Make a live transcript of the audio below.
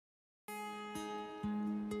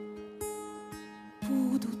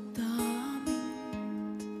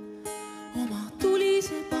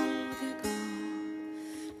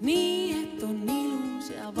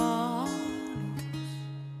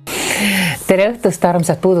Tere õhtust,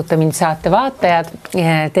 armsad Puuduta mind saate vaatajad.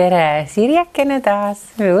 Tere Sirjekene taas.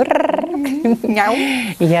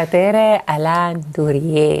 Ja tere Alain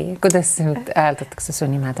Tourier. Kuidas hääldatakse su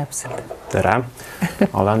nime täpselt? Tere.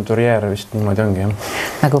 Alain Tourier vist niimoodi ongi.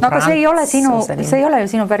 Nagu aga see ei ole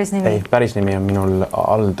ju sinu päris nimi. Ei, päris nimi on minul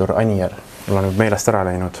Aldur Anier. Mul on nüüd meelest ära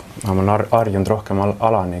läinud. Ma olen harjunud rohkem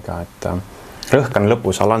Alaniga, et rõhk on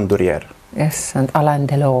lõpus Alain Tourier. Yes, Alain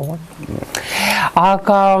Delon.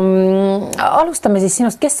 Aga alustame siis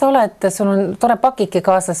sinust, kes sa oled? Sul on tore pakike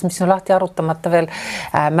kaasas, mis on lahti arutamata veel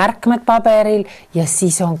märkmed paberil ja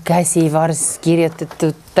siis on käsi varsti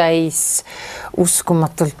kirjutatud täis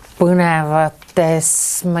uskumatult põnevates,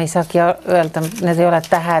 ma ei saagi öelda, need ei ole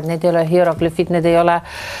tähed, need ei ole hieroglüfid,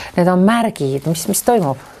 need on märgid, mis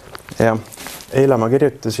toimub? Ja, eile ma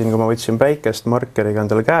kirjutasin, kui ma võtsin päikest markeriga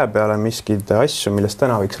endale käe peale miskid asju, millest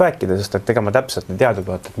täna võiks rääkida, sest et ega ma täpselt ei teadnud,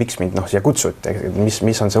 et miks mind siia kutsuti,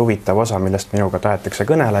 mis on see huvitav osa, millest minuga tahetakse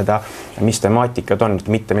kõneleda, mis temaatikad on,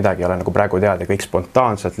 mitte midagi ei ole nagu praegu teada, kõik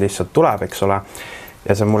spontaanselt lihtsalt tuleb, eks ole.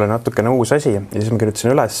 Ja see on mulle natukene uus asi ja siis ma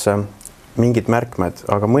kirjutasin üles mingid märkmed,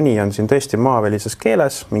 aga mõni on siin tõesti maavälises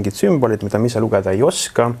keeles, mingid sümbolid, mida ma ise lugeda ei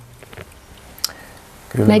oska.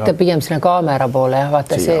 Näitab pigem sinna kaamera poole ja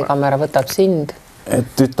vaata see kaamera võtab sind.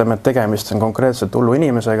 Et ütleme, et tegemist on konkreetselt hullu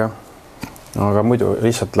inimesega, aga muidu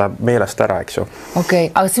lihtsalt läheb meelest ära, eks ju. Okei,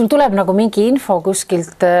 aga sul tuleb nagu mingi info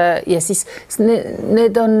kuskilt ja siis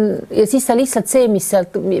need on ja siis sa lihtsalt see,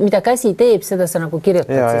 mida käsi teeb, seda sa nagu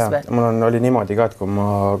kirjutad siis või? Mul oli niimoodi ka, et kui ma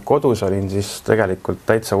kodus olin, siis tegelikult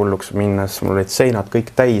täitsa hulluks minnes, mul olid seinad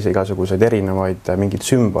kõik täis igasuguseid erinevaid mingeid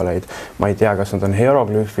sümboleid. Ma ei tea, kas nad on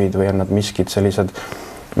hieroglüfid või on nad miskid sellised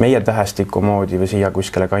meie tähestiku moodi või siia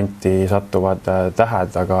kuskile kanti sattuvad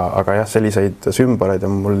tähed, aga jah, selliseid sümboleid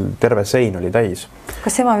on mul terve sein oli täis.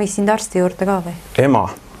 Kas ema viis sind arsti juurde ka või? Ema.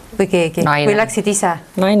 Või keegi? Naine. Või läksid ise?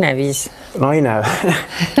 Naine viis.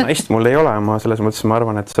 Naist mul ei ole, ma selles mõttes ma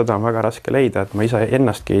arvan, et seda on väga raske leida, et ma ise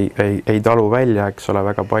ennastki ei talu välja, eks ole,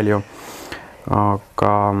 väga palju.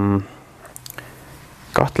 Aga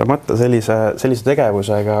kahtlemata sellise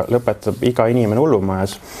tegevusega lõpetab iga inimene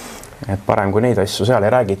hullumajas. Et parem kui neid asju seal ei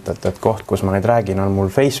räägitud, et koht, kus ma neid räägin, on mul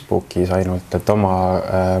Facebookis ainult, et oma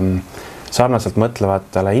sarnaselt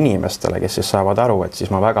mõtlevatele inimestele, kes siis saavad aru, et siis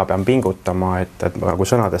ma väga pean pingutama, et nagu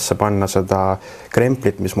sõnadesse panna seda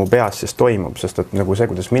kremplit, mis mu peas siis toimub, sest et nagu see,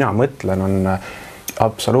 kuidas mina mõtlen, on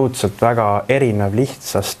absoluutselt väga erinev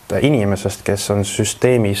lihtsast inimesest, kes on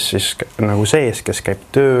süsteemis siis nagu sees, kes käib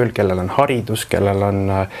tööl, kellel on haridus, kellel on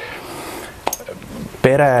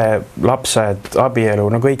pere, lapsed, abielu,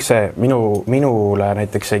 no kõik see minule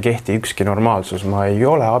näiteks ei kehti ükski normaalsus. Ma ei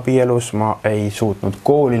ole abielus, ma ei suutnud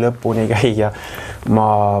kooli lõpuni käia.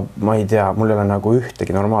 Ma ei tea, mul ei ole nagu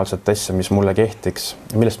ühtegi normaalset asja, mis mulle kehtiks.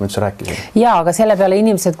 Millest ma üldse rääkisin? Jaa, aga selle peale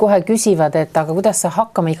inimesed kohe küsivad, et aga kuidas sa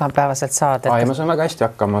hakkama igapäevaselt saad? Ma saan väga hästi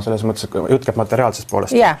hakkama selles mõttes, et jutt käib materiaalsest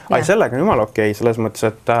poolest. Sellega on jumal okei, selles mõttes,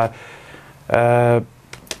 et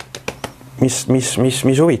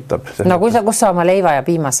mis huvitab? No kus sa oma leiva ja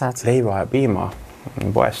piima saad? Leiva ja piima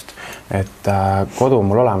poest. Et kodu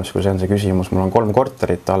mul olemas, kui see on see küsimus. Mul on 3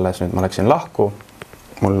 korterit alles, nüüd ma läksin lahku.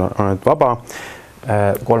 Mul on nüüd vaba.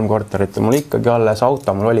 3 korterit on mul ikkagi alles.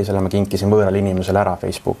 Auto mul oli, selle ma kinkisin võõral inimesele ära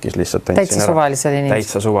Facebookis. Täitsa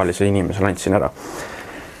suvalisele inimesele andsin ära.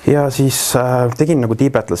 Ja siis tegin nagu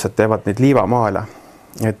tiibetlased teevad neid liivamaale.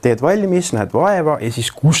 Et teed valmis, näed vaeva ja siis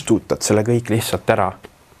kustutad selle kõik lihtsalt ära.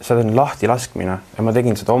 See on lahti laskmine ja ma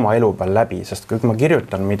tegin seda oma elu peal läbi, sest kui ma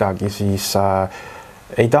kirjutan midagi, siis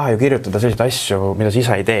ei taha ju kirjutada selliseid asju, mida sa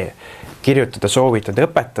ise ei tee. Kirjutada, soovitad,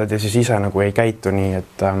 õpetad ja siis ise nagu ei käitu nii,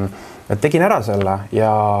 et tegin ära selle ja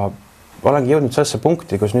olengi jõudnud sellesse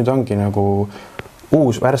punkti, kus nüüd ongi nagu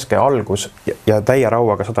uus värske algus ja täie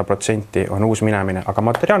rauaga 100% on uus minemine, aga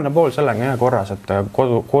materiaalne pool sellega on korras, et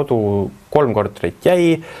kodu 3 korterit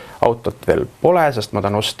jäi, autot veel pole, sest ma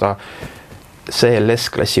tahan osta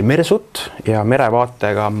CLS-klassi Mersut ja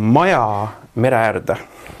merevaatega maja mere äärde.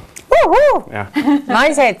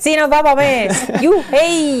 Naised, siin on vaba mees.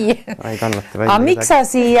 Juhei! Aga miks sa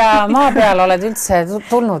siia maa peal oled üldse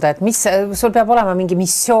tulnud, et sul peab olema mingi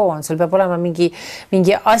missioon, sul peab olema mingi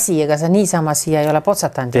asi, ega sa niisama siia ei ole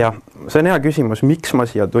potsatanud? Ja, see on hea küsimus, miks ma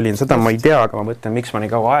siia tulin, seda ma ei tea, aga ma mõtlen, miks ma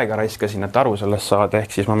nii kaua aega raiskasin, et aru sellest saada,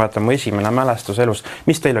 ehk siis ma mäletan mu esimene mälestus elust.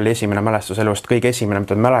 Mis teil oli esimene mälestus elust? Kõige esimene,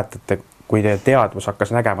 mida mäletate, kui teie teadvus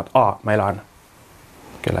hakkas nägema, et ma elan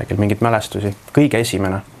kellelgi mingit mälestusi. Kõige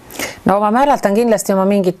esimene. No ma mäletan kindlasti oma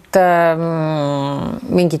mingit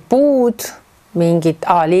puud, mingit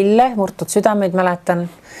lille, murtud südameid mäletan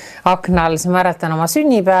aknal, siis mäletan oma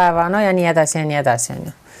sünnipäeva, no ja nii edasi ja nii edasi.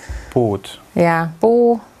 Puud. Ja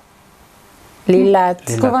puu. lilled.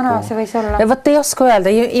 Kui vana see võis olla? Võt ei oska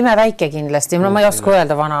öelda, imeväike kindlasti. No, ma ei oska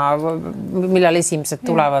öelda vana, millal esimesed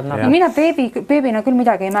tulevad. Nagu. Mina beebina küll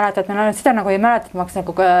midagi ei mäleta, et ma seda nagu ei mäleta, et ma oleks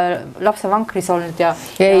nagu lapse vankris olnud.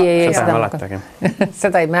 Ei,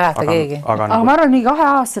 seda ei mäleta keegi. Aga ma arvan, mingi 2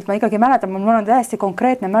 aastaselt ma ikkagi mäletan, mul on täiesti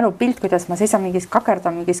konkreetne mälupilt, kuidas ma seisan mingis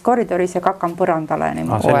kakerdan mingis koridoris ja kakkan põrandale.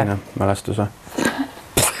 Selline mälestus või?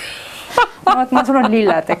 Ma sul on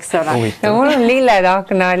lilled, eks ole. Ja mul on lilled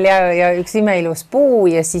aknal ja üks imeilus puu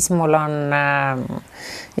ja siis mul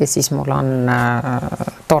on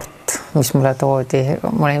tort, mis mulle toodi.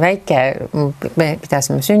 Mul oli väike, me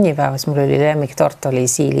pidasime sünnipäevas, mul oli lemmiktort, oli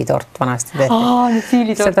siilitort vanasti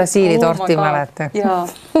tehti. Seda siilitorti mäleta. Jaa,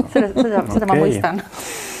 seda ma mõistan.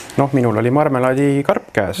 Minul oli marmelaadi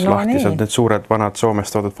karp käes, lahtised need suured vanad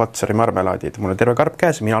Soomest toodud Fatseri marmelaadid. Mul on terve karp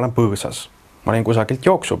käes ja mina olen põõsas. Ma olin kusagilt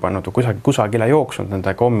jooksu pannud, kusagile jooksnud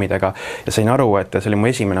nende kommidega ja sain aru, et see oli mu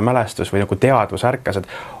esimene mälestus või nagu teadvus ärkas, et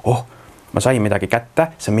ma sain midagi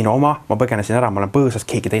kätte, see on minu oma, ma põgenesin ära, ma olen põõsas,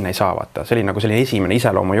 keegi teine ei saa vaata. See oli nagu selline esimene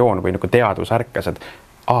iseloomujoon või nagu teadvus ärkas, et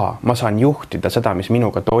ma saan juhtida seda, mis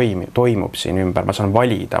minuga toimub siin ümber, ma saan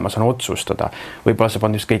valida, ma saan otsustada. Võib-olla see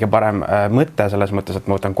on just kõige parem mõte selles mõttes, et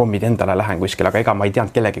ma võtan kommid endale, lähen kuskile, aga ega ma ei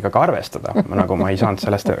teadnud kellegiga ka arvestada. Nagu ma ei saanud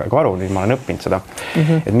sellest aru, nüüd ma olen õppinud seda.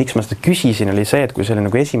 Et miks ma seda küsisin, oli see, et kui see oli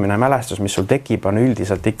nagu esimene mälestus, mis sul tekib, on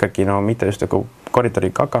üldiselt ikkagi mitte just nagu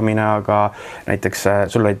koridori kakamine, aga näiteks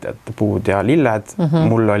sul olid puud ja lilled,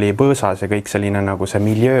 mul oli põõsas ja kõik selline nagu see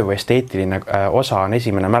miljöö või esteetiline osa on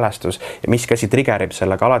esimene mälestus ja mis käsi trigerib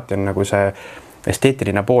sellega, alati on nagu see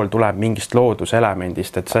esteetiline pool tuleb mingist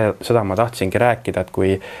looduselemendist, et seda ma tahtsingi rääkida, et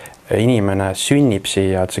kui inimene sünnib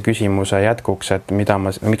siia, et see küsimuse jätkuks, et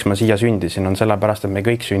miks ma siia sündisin, on sellepärast, et me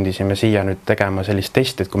kõik sündisime siia nüüd tegema sellist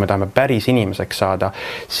testi, et kui me tahame päris inimeseks saada,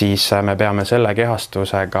 siis me peame selle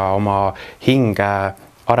kehastusega oma hinge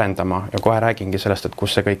arendama ja kohe räägingi sellest, et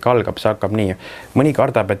kus see kõik algab, see hakkab nii. Mõni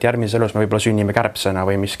kardab, et järgmises elus me võib-olla sünnime kärbsena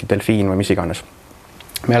või miski delfiin või mis iganes.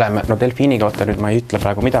 Me oleme, delfiini kohta nüüd ma ei ütle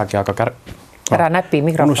praegu midagi, aga ära näpi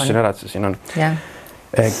mikrofoni. Unustasin ära, et see siin on.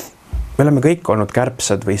 Me oleme kõik olnud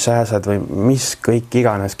kärbsed või sääsed või mis kõik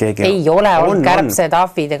iganes keegi. Ei ole olnud kärbsed,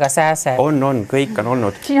 ahvid ega sääsed. On, kõik on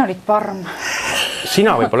olnud. Sina olid parm.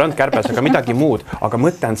 Sina võib-olla olnud kärbes, aga midagi muud. Aga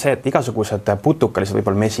mõte on see, et igasugused putukalised,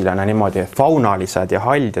 võib-olla mesilane niimoodi, faunalised ja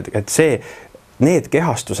haldjad, et need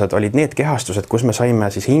kehastused olid need kehastused, kus me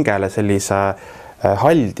saime siis hingele sellise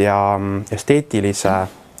hald ja esteetilise,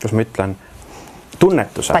 kus ma ütlen,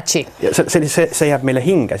 tunnetuse. See jääb meile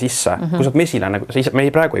hinge sisse. Kui sa oled mesilane, me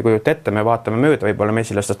praegu ei kujuta ette, me vaatame mööda võib-olla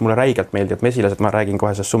mesilastest, mulle räigelt meeldivad mesilased, ma räägin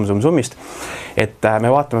kohe sellest summ-summ-summist, et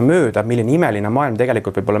me vaatame mööda, milline imeline maailm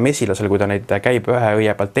tegelikult võib olla mesilasel, kui ta neid käib ühe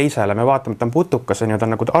õie pealt teisele, me vaatame, et ta on putukas, ta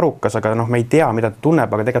on nagu arukas, aga me ei tea, mida ta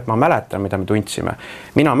tunneb, aga tegelikult ma mäletan, mida me tundsime.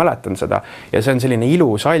 Mina mäletan seda ja see on selline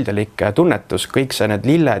ilus, haldjalik tunnetus, kõik see need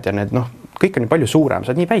lilled ja need, kõik on nii palju suurem,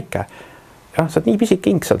 sa oled nii väike. Sa oled nii pisik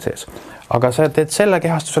king seal sees, aga sa teed selle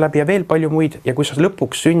kehastuse läbi ja veel palju muid ja kui sa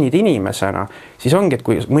lõpuks sünnid inimesena, siis ongi, et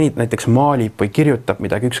kui mõni näiteks maalib või kirjutab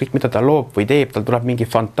midagi, ükskõik mida ta loob või teeb, tal tuleb mingi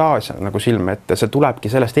fantaasia nagu silme ette, see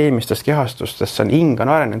tulebki sellest eelmistest kehastustest, see on hing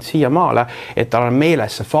on arenenud siia maale, et tal on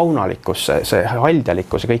meeles see faunalikkus, see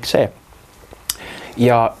haldjalikkus ja kõik see.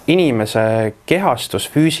 Ja inimese kehastus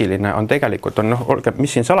füüsiline on tegelikult,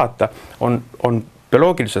 mis siin salata, on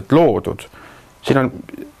bioloogiliselt loodud. Siin on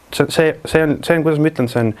see on, kuidas ma ütlen,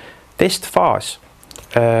 see on testfaas.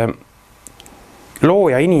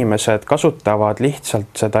 Looja inimesed kasutavad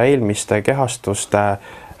lihtsalt seda eelmiste kehastuste,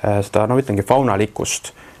 seda, ütlengi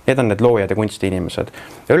faunalikkust. Need on need loojad ja kunsti inimesed.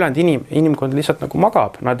 Ja ülejäänud inimkond lihtsalt nagu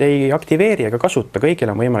magab, nad ei aktiveeri ega kasuta,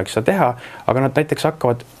 kõigil on võimalik seda teha, aga nad näiteks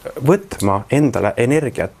hakkavad võtma endale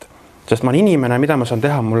energiat. Sest ma olen inimene, mida ma saan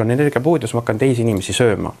teha, mul on energiapuudus, ma hakkan teisi inimesi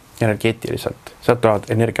sööma energeetiliselt. Sealt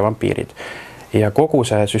tulevad energiavampiirid. Ja kogu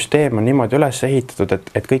see süsteem on niimoodi üles ehitatud,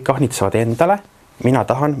 et kõik kahnitsevad endale, mina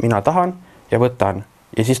tahan ja võtan.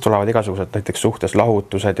 Ja siis tulevad igasugused näiteks suhtes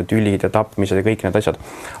lahutused ja tülid ja tapmised ja kõik need asjad.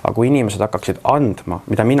 Aga kui inimesed hakkaksid andma,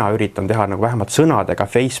 mida mina üritan teha nagu vähemalt sõnadega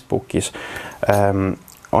Facebookis,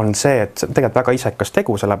 on see, et tegelikult väga isekas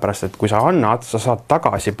tegu, sellepärast, et kui sa annad, sa saad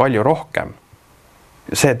tagasi palju rohkem.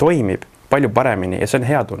 See toimib palju paremini ja see on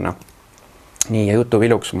hea tunne. Nii ja jutu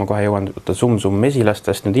viluks, ma kohe jõuan summ-summ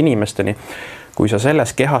mesilastest nüüd inimesteni. Kui sa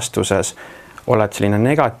selles kehastuses oled selline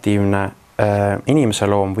negatiivne inimese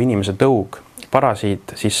loom või inimese tõug,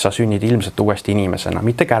 parasiit, siis sa sünnid ilmselt uuesti inimesena,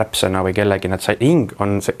 mitte kärbsena või kellegi,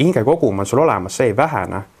 hinge kogum on sul olemas, see ei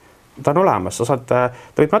vähene. Ta on olemas, ta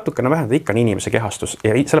võib natukene vähendada, ikka on inimese kehastus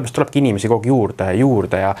ja sellepärast tulebki inimesi kogu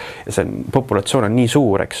juurde ja see populatsioon on nii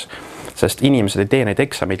suureks, sest inimesed ei tee neid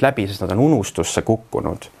eksameid läbi, sest nad on unustusse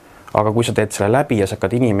kukkunud. aga kui sa teed selle läbi ja sa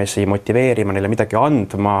hakkad inimesi motiveerima, neile midagi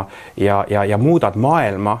andma ja muudad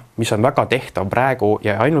maailma, mis on väga tehtav praegu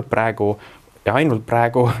ja ainult praegu,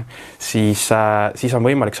 siis on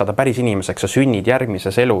võimalik saada päris inimeseks, sa sünnid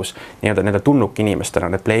järgmises elus nende tulnuk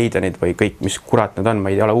inimestena, need pleidenid või kõik, mis kurat need on,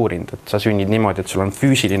 ma ei ole uurinud, et sa sünnid niimoodi, et sul on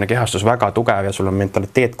füüsiline kehastus väga tugev ja sul on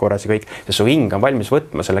mentaliteet korras ja kõik, ja su hing on valmis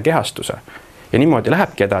võtma selle kehastuse. Ja niimoodi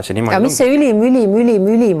lähebki edasi. Ja mis see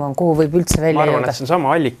ülim on, kuhu võib üldse välja jõuda? Ma arvan, et see on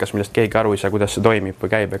sama allikas, millest keegi aru ei saa, kuidas see toimib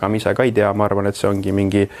või käib, ega ma ise ka ei tea, ma arvan, et see ongi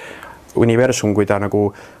mingi universum, kui ta nagu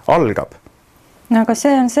algab. No aga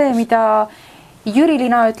see on see, mida Jüri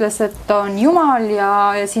Lina ütles, et on Jumal ja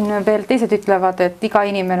siin veel teised ütlevad, et iga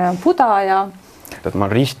inimene on Buda ja... Et ma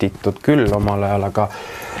olen ristitud küll omal ajal,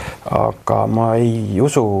 aga ma ei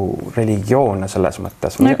usu religioone selles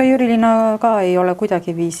mõttes. No ega Jüri Lina ka ei ole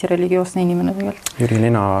kuidagi viisi religioosne inimene tegelikult. Jüri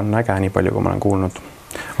Lina on äge nii palju, kui ma olen kuulnud.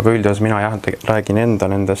 Aga üldiselt mina räägin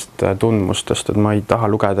enda nendest tundmustest, et ma ei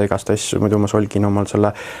taha lugeda igast asju, muidu ma solgin omal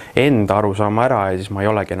selle enda arusaama ära ja siis ma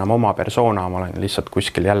ei olegi enam oma persona, ma olen lihtsalt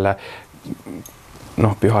kuskil jälle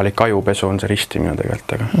pühalik ajupesu on see ristimine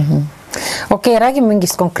tegelikult. Okei, räägime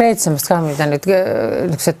mingist konkreetsemast ka, mida nüüd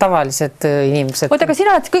tavalised inimesed... Aga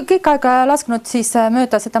sina oled kõik aega lasknud siis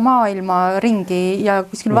mööda seda maailma ringi ja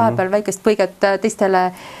kuskil vahepeal väikest põiget teistele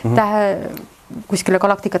kuskile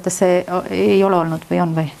galaktikatesse ei ole olnud või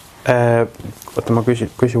on või? Oota, ma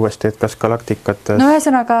küsi uuesti, et kas galaktikatesse... No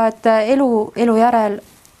ühesõnaga, et elu järel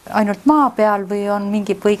ainult maa peal või on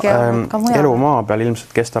mingi põige ka mujal? Elu maa peal ilmselt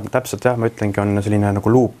kestab täpselt, jah, ma ütlengi, on selline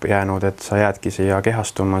nagu luup jäänud, et sa jäädki siia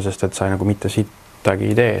kehastuma, sest et sa nagu mitte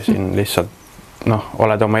sittagi idee siin lihtsalt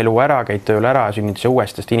oled oma elu ära, käid tööl ära, sünnid see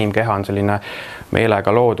uuesti, sest inimkeha on selline meelega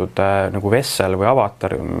loodud nagu vessel või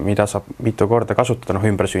avatar, mida saab mitu korda kasutada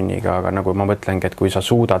ümbersünniga, aga nagu ma mõtlengi, et kui sa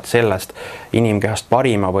suudad sellest inimkehast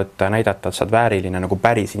parima võtta ja näidata, et sa oled vääriline nagu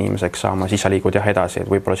päris inimeseks saama, siis sa liigud jah edasi, et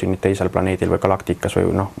võib-olla sünnid teisel planeedil või galaktikas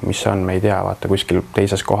või mis see on, me ei tea, vaata kuskil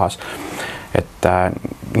teises kohas. Et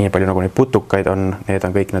nii palju nagu neid putukaid on, need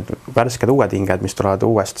on kõik need värsked uued hinged, mis tulevad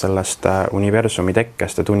uuest sellest universumi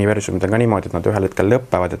tekkest, et universumid on ka niimoodi, et nad ühel hetkel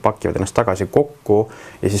lõppevad, et pakivad ennast tagasi kokku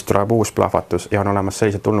ja siis tuleb uus plahvatus ja on olemas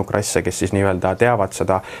sellised tulnukrasse, kes siis nii-öelda teavad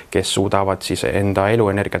seda, kes suudavad siis enda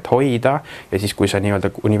eluenergiat hoida ja siis, kui see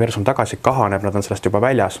nii-öelda universum tagasi kahaneb, nad on sellest juba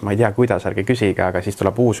väljas, ma ei tea, kuidas, ärge küsige, aga siis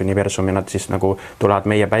tuleb uus universum ja nad siis nagu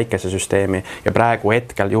tulevad meie päikesesüsteemi ja praegu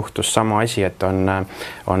hetkel juhtus sama asi, et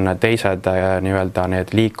on teised nii-öelda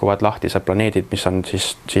need liikuvad lahtised planeedid, mis on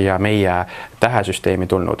siis siia meie tähesüsteemi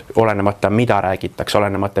tulnud, olenemata mida räägitakse,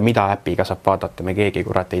 olenemata mida äpiga saab vaadata, me keegi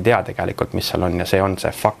kurat ei tea tegelikult, mis seal on ja see on see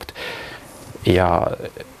fakt. Ja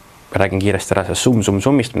räägin kiiresti ära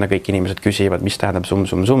sum-sum-summist, mida kõik inimesed küsivad, mis tähendab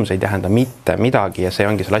sum-sum-sum, see ei tähenda mitte midagi ja see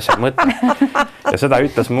ongi selle asja mõte. Ja seda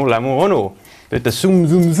ütles mulle mu onu. Ta ütles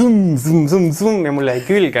sum-sum-sum ja mulle jäi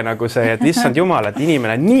külge nagu see, et issand jumal, et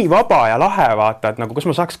inimene on nii vaba ja lahe vaata, et nagu kus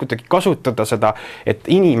ma saaks kuidagi kasutada seda, et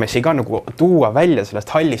inimesi ka nagu tuua välja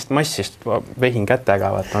sellest hallist massist, vehin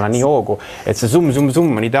kätega, vaat ma olen nii hoogu, et see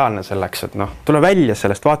sum-sum-sum on ideaalne selleks, et tule välja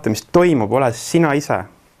sellest, vaata, mis toimub, ole sina ise.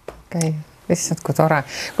 Okay. Issand, kui tore.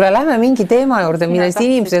 Kuule, lähme mingi teema juurde, millest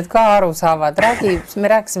inimesed ka aru saavad. Me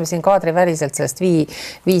rääkisime siin kaadriväliselt sellest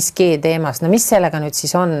 5G teemast. No mis sellega nüüd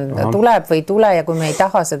siis on? Tuleb või ei tule ja kui me ei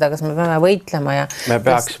taha seda, kas me peame võitlema? Me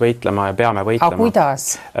peaks võitlema ja peame võitlema. Aga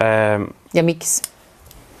kuidas? Ja miks?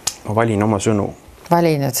 Ma valin oma sõnu.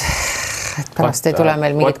 Vali nüüd. Et pärast ei tule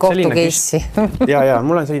meil mingit kohtukeissi. Ja,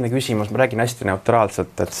 mul on selline küsimus, ma räägin hästi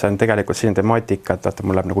neutraalselt, et see on tegelikult selline temaatika, et vaata,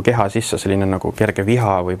 mul läheb nagu keha sisse selline nagu kerge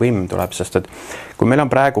viha või võim tuleb, sest et kui meil on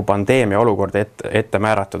praegu pandeemia olukord ette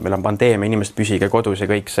määratud, meil on pandeemia, inimesed püsige kodus ja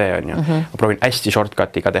kõik see on ju. Ma proovin hästi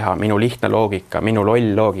shortcutiga teha, minu lihtne loogika, minu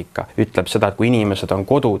loll loogika ütleb seda, et kui inimesed on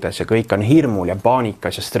kodudes ja kõik on hirmul ja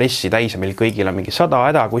paanikas ja stressi täis ja meil kõigil on mingi 100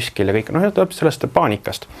 häda kuskil ja kõik, tuleb sellest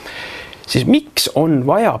paanikast. Siis miks on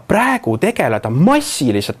vaja praegu tegeleda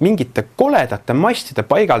massiliselt mingite koledate mastide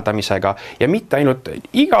paigaldamisega ja mitte ainult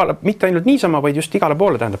niisama, vaid just igale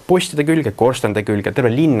poole, tähendab postide külge, korstende külge,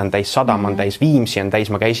 terve linn on täis, sadam on täis, Viimsi on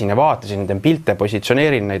täis, ma käisin ja vaatasin, teen pilte,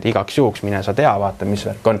 positsioneerin neid igaks juhuks, mine sa tea, vaata, mis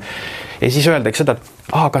värk on. Ja siis öeldakse seda,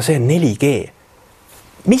 et aga see on 4G.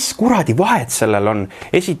 Mis kuradi vahet sellel on?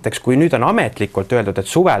 Esiteks, kui nüüd on ametlikult öeldud, et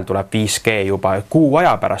suvel tuleb 5G juba kuu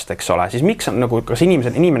aja pärast, eks ole, siis miks on nagu, kas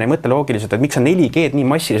inimene ei mõtle loogiliselt, et miks on 4G nii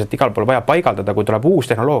massiliselt igal pool vaja paigaldada, kui tuleb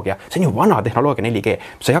uus tehnoloogia? See on ju vana tehnoloogia 4G.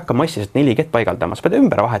 Sa ei hakka massiliselt 4G paigaldama, sa pead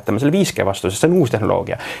ümber vahetama selle 5G vastu, sest see on uus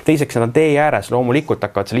tehnoloogia. Teiseks, nad on tee ääres, loomulikult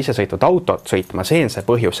hakkavad seal isesõitvad autot sõitma, see on see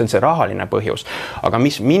põhjus, see on see rahaline põhjus. Aga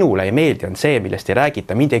mis minule ei meeldi, on see, millest ei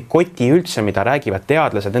räägita. Mind ei koti üldse, mida räägivad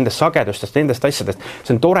teadlased nendest sagedustest, nendest asjadest.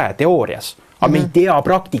 see on tore teoorias, aga me ei tea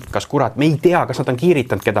praktikas, kurat, me ei tea, kas nad on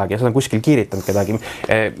kiiritanud kedagi ja nad on kuskil kiiritanud kedagi.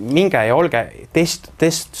 Minge ja olge test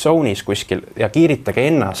zone'is kuskil ja kiiritage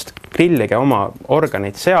ennast, grillige oma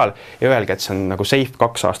organid seal ja öelge, et see on nagu safe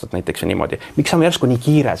 2 aastat näiteks ja niimoodi. Miks on järsku nii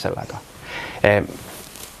kiire sellega?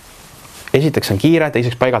 Esiteks on kiire,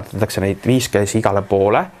 teiseks paigaldatakse neid 5G igale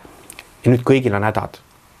poole ja nüüd kõigil on hädad.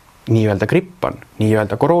 Nii-öelda gripp on,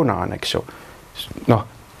 nii-öelda koroona on, eks ju. Noh,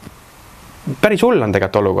 päris hull on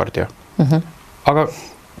tegelikult olukord ju. Aga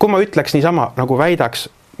kui ma ütleks niisama, nagu väidaks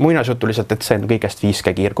muinasjutuliselt, et see on kõigest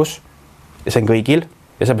 5G kiirgus ja see on kõigil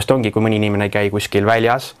ja seepärast ongi, kui mõni inimene ei käi kuskil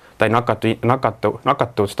väljas, ta ei nakatu,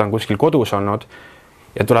 ta on kuskil kodus olnud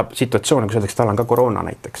ja tuleb situatsioon, kus öeldakse, tal on ka koroona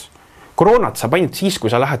näiteks. Koroonat saab ainult siis,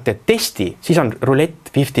 kui sa lähed teed testi, siis on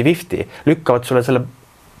rulett 50-50, lükkavad sulle selle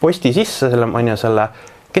posti sisse, selle,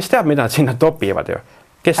 kes teab, mida nad sinna topivad ju?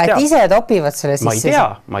 Kes teab? Et ise topivad selle sisse?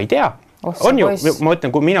 Ma ei tea. On ju, ma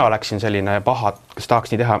ütlen, kui mina oleksin selline paha, kes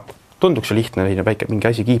tahaks nii teha, tunduks ju lihtne väike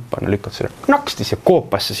mingi asi kiipana, lükkad selle nakstis ja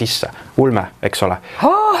koopasse sisse, ulme, eks ole.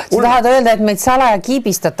 Sa tahad öelda, et meid salaja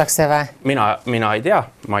kiibistatakse või? Mina ei tea,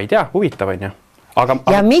 ma ei tea, huvitav on ju.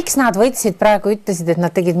 Ja miks nad võtsid praegu, ütlesid, et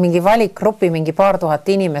nad tegid mingi valikgrupi, mingi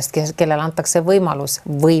 2000 inimest, kellele antakse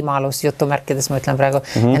võimalus jutumärkides, ma ütlen praegu,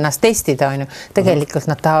 ennast testida on ju.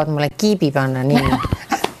 Tegelikult nad tahavad mulle kiibi panna nii.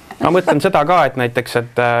 Ma mõtlen seda ka, et näiteks,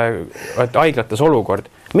 et haiglates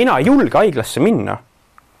olukord. Mina ei julge haiglasse minna.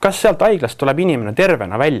 Kas sealt haiglast tuleb inimene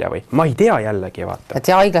tervena välja või? Ma ei tea jällegi, vaata.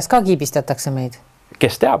 Et ja haiglas ka kiibistatakse meid?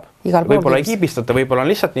 Kes teab? Võib-olla ei kiibistata, võib-olla on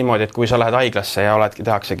lihtsalt niimoodi, et kui sa lähed haiglasse ja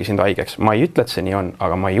tehaksegi sind haigeks. Ma ei ütle, et see nii on,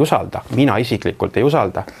 aga ma ei usalda. Mina isiklikult ei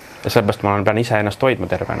usalda. Ja sellepärast ma pean ise ennast hoidma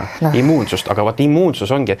tervena. Immuunsust, aga vaat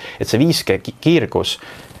immuunsus ongi, et see 5G kiirgus,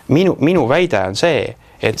 minu väide on see,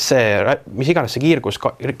 et see, mis iganes see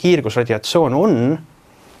kiirgusradiatsioon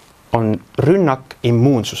on rünnak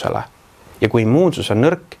immuunsusele. Ja kui immuunsus on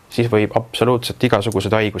nõrk, siis võib absoluutselt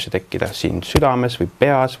igasugused haigusi tekkida siin südames või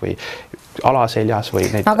peas või alaseljas või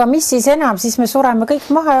neid. Aga mis siis enam, siis me sureme kõik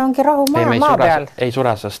maha ja ongi rahu maa peal? Ei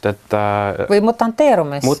sure, sest et... Või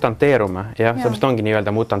mutanteerume? Mutanteerume, jah. Seepärast ongi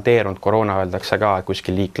nii-öelda mutanteerunud, koroona öeldakse ka, et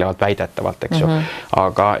kuskil liiklevad väidetavalt, eks ju.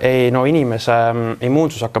 Aga ei, no inimese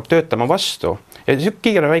immuunsus hakkab töötama vastu. Ja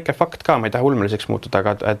kiire väike fakt ka, ma ei taha ulmeliseks muutuda,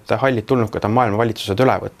 aga et hallid tulnukad on maailma valitsused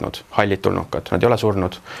üle võtnud. Hallid tulnukad, nad ei ole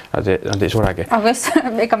surnud, nad ei suregi. Aga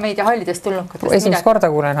ega meid ja hallidest tulnukatest esimest korda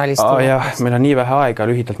kuulen hallist tulnukatest. Jah, meil on nii vähe aega,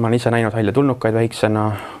 lühidalt ma olen ise näinud halle tulnukaid väiksena,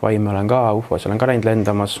 vaime olen ka, ufos olen ka näinud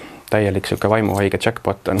lendamas, täielik siuke vaimuhaige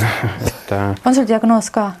jackpot on. On sul diagnoos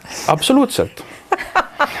ka? Absoluutselt.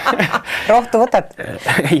 Rohtu võtad?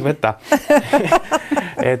 Ei võta.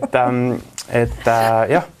 Et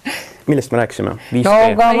jah, millest me rääkisime? No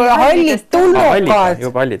aga hallid tulnukad.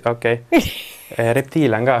 Juba hallid, okei.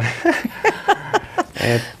 Reptiile on ka.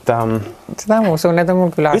 Seda ma usun, need on mul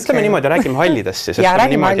külas. Ütleme niimoodi, räägime hallidest. Ja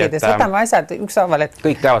räägime hallidest, võtame asjad ükshaaval, et...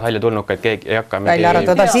 Kõik teavad halli tulnukaid, keegi ei hakka... Välja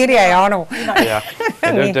arvatada Sirje ja Anu.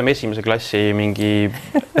 Ütleme esimese klassi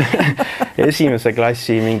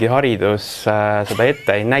mingi haridus seda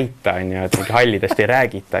ette ei näita, et mingi hallidest ei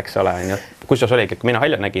räägita, eks ole. Kusjuures oligi, kui mina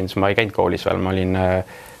halja nägin, siis ma ei käinud koolis veel, ma olin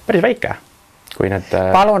päris väike.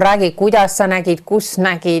 Palun räägi, kuidas sa nägid, kus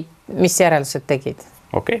nägid, mis järeldused tegid?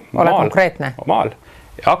 Okei, ole konkreetne. Maal.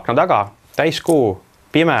 Akna taga, täiskuu,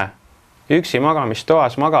 pime, üksi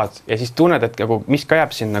magamistoas magad ja siis tunned, et mis ka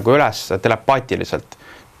jääb sind nagu üles telepaatiliselt.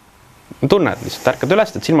 Tunned lihtsalt, ärkad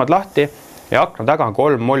üles, et silmad lahti ja akna taga on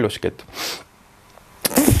 3 molluskit.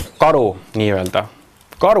 Karu, nii öelda.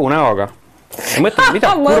 Karu näoga. Ja mõtled,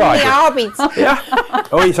 mida kuradi? Aabits. Jah,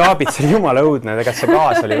 oi, see aabits oli jumala õudne, tegelikult see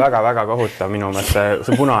gaas oli väga-väga kohutav minu mõttes,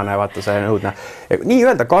 see punane, vaata see õudne. Nii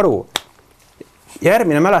öelda karu.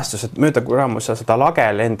 Järgmine mälestus, et mööda kuramus sa seda lage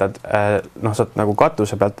lendad, saad nagu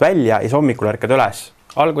katuse pealt välja ja siis hommikul ärkad üles.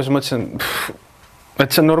 Alguses mõtlesin,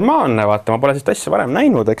 et see on normaalne, vaata, ma pole sellist asja varem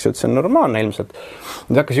näinud, eks ju, et see on normaalne ilmselt.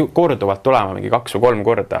 Nüüd hakkas korduvalt tulema mingi 2 või 3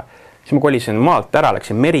 korda. Siis ma kolisin maalt ära,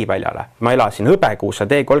 läksin Meriväljale. Ma elasin Hõbekuuse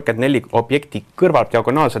D34 objekti kõrvalt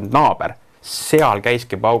diagonaalselt naaber. Seal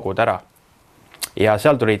käiski paugud ära. Ja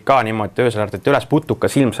seal tulid ka niimoodi öösel ärtati üles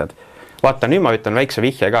putukas ilmsed. Vaata, nüüd ma ütlen väikse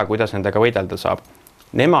vihje ka, kuidas nendega võidelda saab.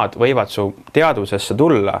 Nemad võivad su teadvusesse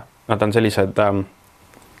tulla. Nad on sellised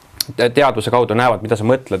teadvuse kaudu näevad, mida sa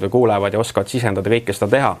mõtled või kuulevad ja oskavad sisendada kõike seda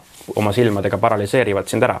teha. Oma silmadega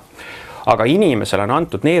paraliseerivad sind ära. Aga inimesele on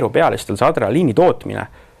antud neerupealistel see adrenaliini tootmine.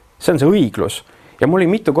 See on see õiglus. Ja mul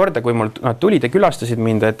oli mitu korda, kui nad tulid ja külastasid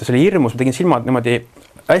mind, et see oli hirmus, ma tegin silmad niimoodi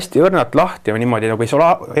hästi õrnalt lahti ja niimoodi nagu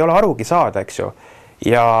ei ole arugi saada, eks ju.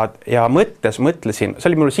 ja mõtlesin, see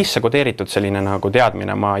oli mulle sisse kodeeritud selline nagu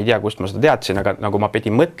teadmine, ma ei tea, kust ma seda teadsin, aga nagu ma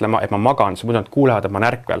pidin mõtlema, et ma magan, sa muidu kuulevad, et ma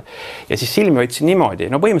ärkvel. Ja siis silmi hoidsin niimoodi,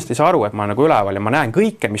 no põhimõtteliselt ei saa aru, et ma nagu üleval ja ma näen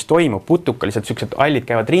kõike, mis toimub, putukalised, sellised hallid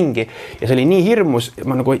käivad ringi ja see oli nii hirmus,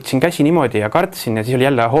 ma nagu hoidsin käsi niimoodi ja kartsin ja siis oli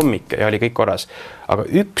jälle hommik ja oli kõik korras. Aga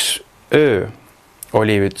üks öö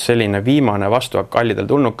oli selline viimane vastuhakk hallidel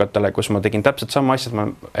tulnukatele, kus ma tegin täpselt sama asja,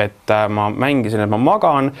 et ma mängisin, et ma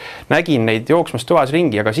magan, nägin neid jooksmas toas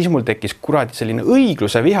ringi, aga siis mul tekkis kuradi selline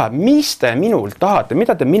õigluse viha, mis te minult tahate,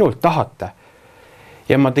 mida te minult tahate?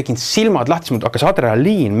 Ja ma tegin silmad lahti, mul hakkas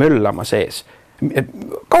adrenaliin möllama sees.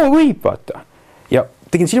 Kaua võib, vaata? Ja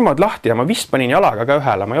tegin silmad lahti ja ma vist panin jalaga ka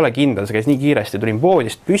ühele, ma ei ole kindel, see käis nii kiiresti, tulin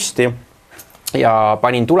voodist püsti ja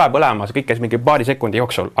panin tule põlema, see kõik käis mingi paari sekundi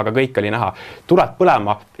jooksul, aga kõik oli näha. Tuled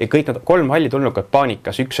põlema ja kõik need 3 halli tulnukat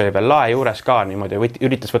paanikas, üks oli veel lae juures ka niimoodi,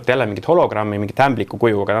 üritas võtta jälle mingit hologrammi, mingit ämbliku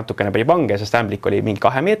kuju, aga natukene pani pange, sest ämblik oli mingi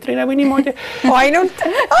 2-meetrine või niimoodi. Ainult?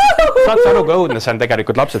 Saad aru, kui õudne see on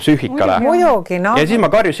tegelikult lapse psüühikale. Muidugi, no. Ja siis ma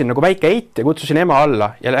karjusin nagu väike eit ja kutsusin ema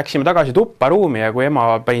alla ja läksime tagasi tuppa ruumi ja kui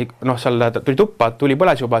ema pani, seal tuli tuppa, tuli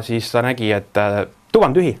põles juba, siis ta nägi, et tuba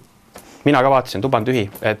on tühi. Mina ka vaatasin, tuba on tühi,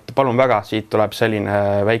 et palun väga, siit tuleb selline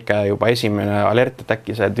väike juba esimene alert, et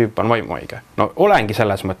äkki see tüüp on vaimuhaige. No olengi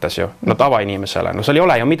selles mõttes ju, no tavainimesele, no seal ei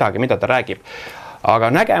ole ju midagi, mida ta räägib.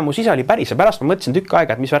 Aga nägemus ise oli päris ja pärast ma mõtlesin tükk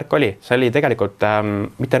aega, et mis värk oli. See oli tegelikult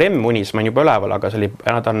mitte REM-unis, ma olen juba üleval, aga see oli,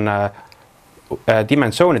 nad on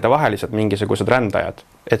dimensioonide vahelised mingisugused rändajad.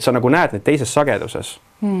 Et sa nagu näed neid teises sageduses.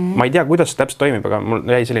 Ma ei tea, kuidas see täpselt toimib, aga mul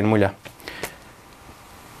jäi selline mulje.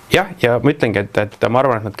 Jah, ja ma ütlengi, et ma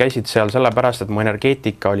arvan, et nad käisid seal sellepärast, et mu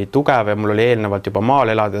energeetika oli tugev ja mul oli eelnevalt juba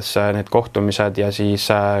maal elades need kohtumised ja siis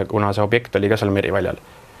kuna see objekt oli ka seal meriväljal.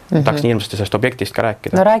 Tahaks nii ilmselt sellest objektist ka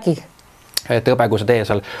rääkida. No räägi. Et Hõbekuse tee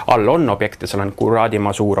seal all on objekt ja seal on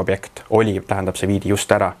Kuradimaa suur objekt. Oli, tähendab, see viidi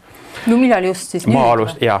just ära. No millal just siis?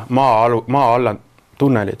 Maa alla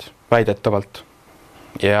tunnelid väidetavalt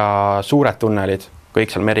ja suured tunnelid,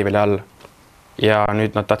 kõik seal merivälja all. Ja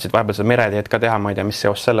nüüd nad tahtsid vahepeal seda mereteed ka teha, ma ei tea, mis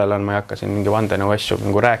seos sellel on, ma ei hakka siin mingi vandenõu asju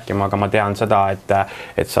nagu rääkima, aga ma tean seda,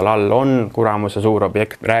 et seal all on kuramuse suur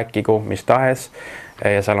objekt, rääkigu, mis tahes,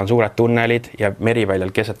 ja seal on suured tunnelid ja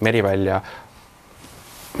meriväljal, keset merivälja,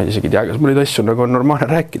 ma isegi ei tea, kas mul neid asju nagu on normaalne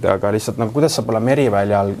rääkida, aga lihtsalt nagu kuidas saab olla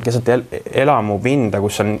meriväljal keset elamupinda,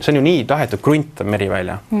 kus on, see on ju nii tahetud krunt on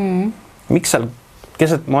merivälja. Miks seal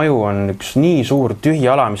keset maju on üks nii suur tühi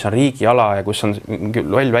ala, mis on riigi ala ja kus on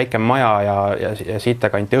loll väike maja ja siit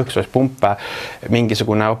kanti õhksuspumpe,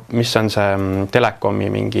 mingisugune, mis on see telekomi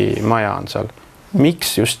mingi maja on seal.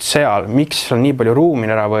 Miks just seal, miks on nii palju ruumi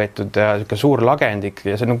ära võetud ja suur lagendik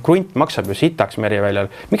ja see krunt maksab ju sitaks meriväljal.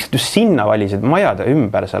 Miks nad just sinna valisid majade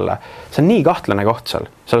ümber selle? See on nii kahtlane koht seal.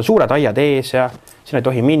 Seal on suured aiad ees ja sinna ei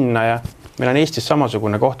tohi minna ja meil on Eestis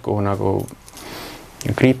samasugune koht, kuhu nagu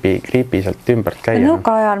kriipi sealt ümbert käia.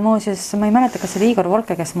 Nõukaajal muuseas, ma ei mäleta, kas oli Igor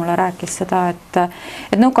Volke, kes mulle rääkis seda,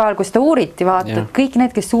 et nõukaajal, kui seda uuriti, vaata, kõik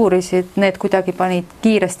need, kes uurisid, need kuidagi panid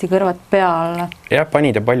kiiresti kõrvad peale. Jah,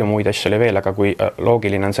 panid ja palju muid asju oli veel, aga kui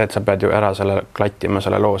loogiline on see, et sa pead ju ära selle klattima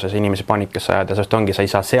selle looses inimesi paanikasse ajada, sest ongi, sa ei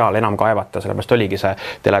saa seal enam kaevata, sellepärast oligi see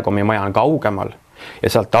telekomi maja on kaugemal ja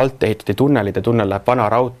sealt alt ehitati tunnelid ja tunnel läheb vana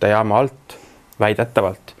raudteejaama alt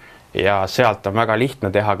väidetavalt. Ja sealt on väga lihtne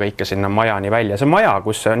teha kõike sinna majani välja. See maja,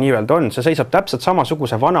 kus see nii-öelda on, see seisab täpselt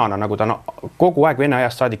samasuguse vanana, nagu ta on kogu aeg Vene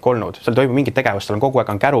ajast saadik olnud. Seal toimub mingi tegevus, seal on kogu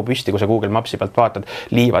aeg on käru püsti, kui sa Google Mapsi pealt vaatad,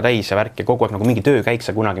 liiva täis ja värki, kogu aeg nagu mingi töö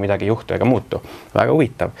käikse, kunagi midagi ei juhtu ega muutu. Väga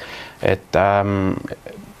huvitav. Et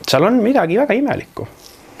seal on midagi väga imelikku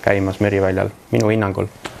käimas meriväljal, minu hinnangul.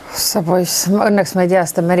 Sa poiss, õnneks ma ei tea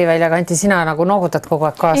seda merivälja kanti, sina nagu noogutad kogu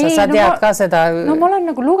aeg kaasa, sa tead ka seda. No ma olen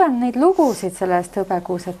nagu lugenud neid lugusid sellest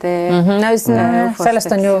Hõbekuse tee.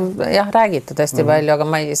 Sellest on ju räägitud hästi palju, aga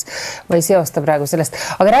ma ei seosta praegu sellest.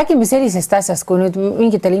 Aga räägime sellisest asjast, kui nüüd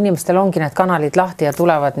mingitel inimestel ongi need kanalid lahti ja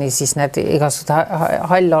tulevad nii siis need igasugused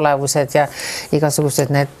hallolevused ja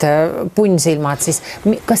igasugused need punnsilmad, siis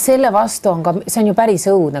kas selle vastu on ka, see on ju päris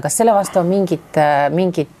õudne, kas selle vastu on mingit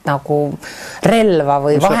nagu relva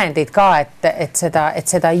või vahendid ka, et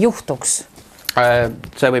seda ei juhtuks?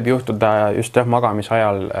 See võib juhtuda just magamise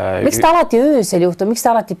ajal. Miks ta alati öösel juhtub? Miks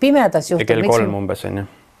ta alati pimedas juhtub? Kell 3 umbes on ju.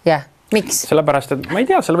 Jah, miks? Sellepärast, et ma ei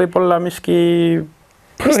tea, seal võib olla miski...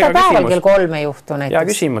 Miks ta päeval kell 3 ei juhtu näiteks? Ja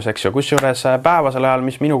küsimus, eks ju, kusjuures päevasel ajal,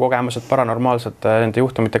 mis minu kogemused paranormaalselt nende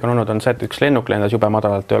juhtumitega on olnud, on see, et üks lennuk lendas jube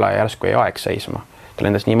madalalt üle ja järsku ei aeg seisma. Ta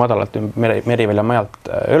lendas nii madalalt merivälja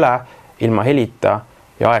majalt üle, ilma helita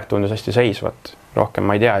ja aeg tundus hästi seisvat. Rohkem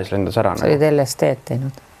ma ei tea, siis lendas ära. Sa olid LSD-d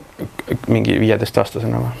teinud? Mingi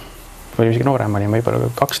 15-aastasena või? või isegi noorem olin, võib-olla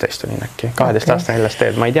 12 olin äkki, 12 aastane sellest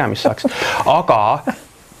teed, ma ei tea, mis saaks. Aga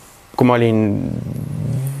kui ma olin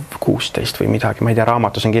 16 või midagi, ma ei tea,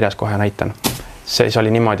 raamatus on kirjas, kohe näitan. See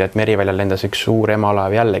oli niimoodi, et Meriväljal lendas üks suur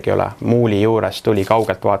emalaev, jällegi ole, muuli juures tuli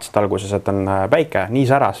kaugelt, vaatasid alguses, et on päike, nii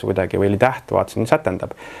säras kuidagi või oli täht, vaatasin,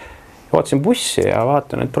 sätendab. Vaatasin bussi ja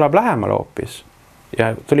vaatan, et tuleb lähemale hoopis. Ja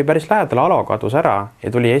tuli päris lähedale, alo kadus ära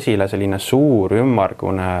ja tuli esile selline suur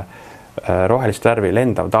ümmargune rohelist värvi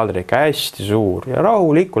lendav taldrik, hästi suur ja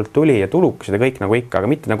rahulikult tuli ja tulukasid ja kõik nagu ikka, aga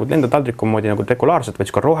mitte nagu lendav taldriku moodi nagu regulaarselt,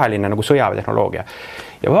 vaid ka roheline nagu sõjaväetehnoloogia.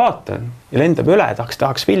 Ja vaatan ja lendab üle,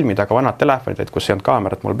 tahaks filmida, aga vanad telefonid, kus ei olnud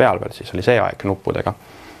kaamerat mul peal veel, siis oli see aeg nuppudega.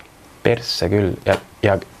 Persse küll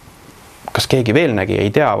ja kas keegi veel nägi,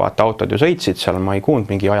 ei tea, vaata autod ju sõitsid seal, ma ei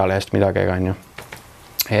kuulnud mingi ajalehest midagi, ega on ju.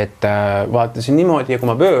 Et vaatasin niimoodi ja kui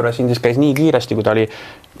ma pöörasin, siis käis nii kiiresti, kui ta oli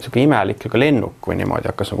selline imelik lennuk või niimoodi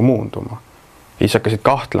hakkas nagu muunduma. Ja siis hakkasid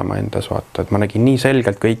kahtlema endas, vaata, et ma nägin nii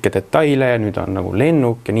selgelt kõike detaile ja nüüd on nagu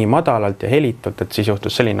lennuk ja nii madalalt ja helitult, et siis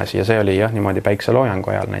juhtus selline asi ja see oli jah, niimoodi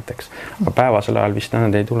päikseloojangu ajal näiteks. Aga päevasel ajal vist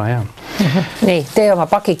nad ei tule, jah. Nii, tee oma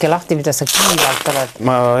pakike lahti, mida sa kiivalt oled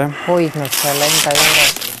hoidnud selle enda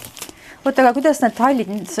juures. Oota, aga kuidas need hallid,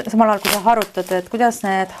 samal ajal kui sa harutad, et kuidas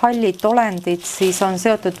need hallid olendid siis on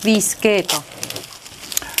seotud 5G-ga?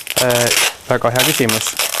 Väga hea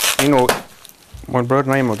küsimus. Mul pole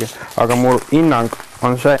õrna aimugi, aga mul hinnang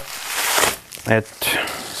on see, et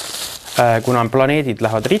kuna planeedid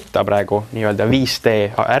lähevad ritta praegu, nii-öelda 5D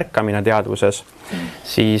ärkamine teadvuses,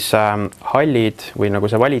 siis hallid või nagu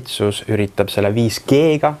see valitsus üritab selle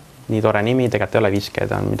 5G-ga, nii tore nimi, tegelikult ei ole 5G,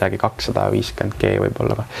 ta on midagi 250G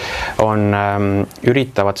võib-olla,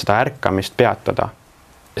 üritavad seda ärkamist peatada.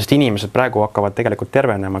 Sest inimesed praegu hakkavad tegelikult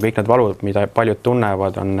tervenema, kõik need valud, mida paljud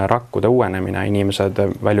tunnevad, on rakkude uuenemine, inimesed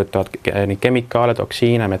väljutavad kemikaale,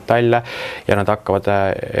 toksiine, metalle ja nad hakkavad,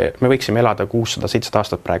 me võiksime elada 600-700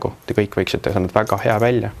 aastat praegu, te kõik võiksite, see on väga hea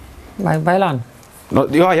välja. Ma juba elan. No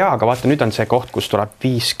ja, aga vaata, nüüd on see koht, kus tuleb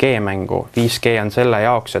 5G mängu. 5G on selle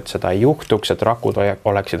jaoks, et seda ei juhtuks, et rakud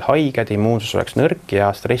oleksid haiged, immuunsus oleks nõrk ja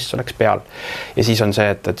stress oleks peal. Ja siis on see,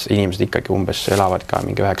 et inimesed ikkagi umbes elavad ka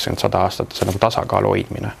mingi 90-100 aastat, see on nagu tasakaalu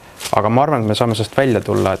hoidmine. Aga ma arvan, et me saame sellest välja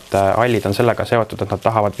tulla, et hallid on sellega seotud, et nad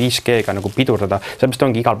tahavad 5G-ga nagu pidurdada. Sellepärast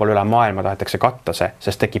ongi igal pool üle maailma tahetakse katta see,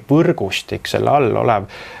 sest tekib võrgustik selle all olev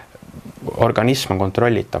organism on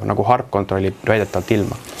kontrollitav, nagu harp kontrollib väidetavalt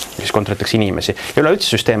ilma, siis kontrollitakse inimesi. Ja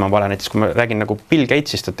üleüldse süsteem on vale, näiteks kui ma räägin nagu Bill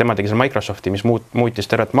Gatesist, et tema tegi selle Microsofti, mis muutis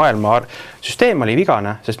tervet maailma. Süsteem oli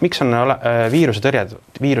vigane, sest miks on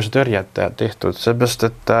viirusetõrjed tehtud? Seepärast,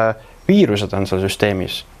 et viirused on seal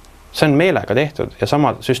süsteemis. See on meelega tehtud ja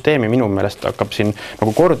sama süsteemi minu meelest hakkab siin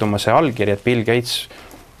nagu korduma see allkiri, et Bill Gates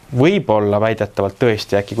võib-olla väidetavalt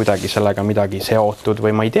tõesti äkki kuidagi sellega midagi seotud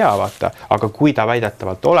või ma ei tea, vaata, aga kui ta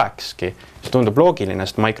väidetavalt olekski, see tundub loogiline,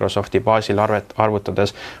 sest Microsofti baasil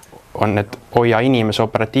arvutades on, et hoia inimese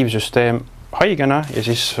operatiivsüsteem haigena ja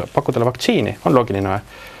siis paku talle vaktsiini, on loogiline või?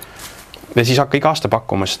 Ja siis hakka iga aasta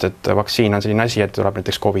pakkuma, sest et vaktsiin on selline asi, et tuleb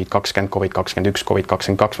näiteks COVID-20, COVID-21,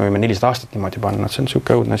 COVID-22, me võime 400 aastat niimoodi panna, see on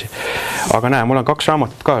siuke õudne asi. Aga näe, mul on 2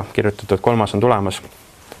 raamatut ka kirjutatud, 3 on tulemas.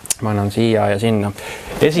 Ma annan siia ja sinna.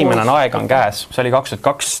 Esimene aeg on käes, see oli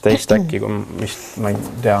 2012 äkki, ma ei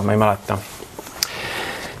tea, ma ei mäleta.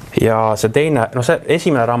 Ja see teine, no see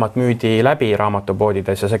esimene raamat müüdi läbi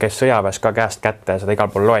raamatupoodides ja see käis sõjaväes ka käest kätte ja seda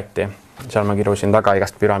igal pool loeti. Seal ma kirusin taga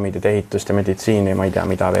igast püramiidide ehitust ja meditsiini, ma ei tea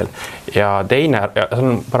mida veel. Ja teine, see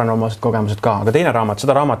on paranormaalsed kogemused ka, aga teine raamat,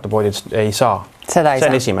 seda raamatupoodidest ei saa. See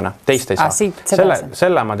on esimene, teist ei saa.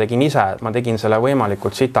 Selle ma tegin ise, ma tegin selle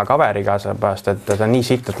võimalikult sita kaveriga, sellepärast, et see on nii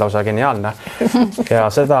sitt, et lausa geniaalne. Ja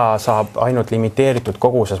seda saab ainult limiteeritud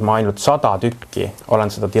koguses, ma ainult 100 tükki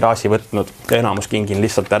olen seda tiraaži võtnud, enamus kingin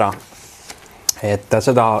lihtsalt ära. Et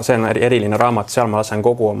see on eriline raamat, seal ma lasen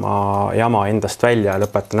kogu oma jama endast välja ja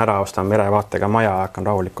lõpetan ära, ostan merevaatega maja ja hakkan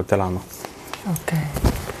rahulikult elama. Okay.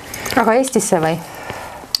 Aga Eestisse või?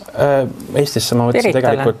 Eestisse ma mõtlesin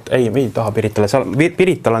tegelikult, ei taha Piritale.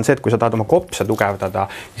 Pirital on see, et kui sa tahad oma kopse tugevdada,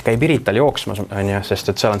 siis käi Pirital jooksmas, sest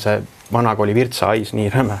et seal on see vanakooli Virtsa hais nii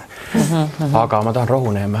räme. Aga ma tahan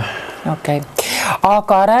rohuneema. Okay.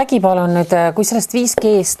 Aga räägi palun nüüd, kui sellest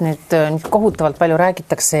 5G-st nüüd kohutavalt palju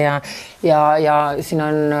räägitakse ja siin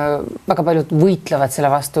on väga paljud võitlevad selle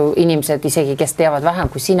vastu inimesed, isegi kes teavad vähem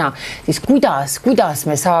kui sina, siis kuidas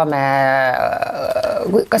me saame,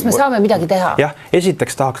 kas me saame midagi teha? Jah,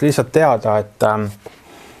 esiteks tahaks lihtsalt teada, et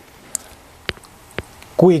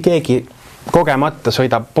kui keegi kogemata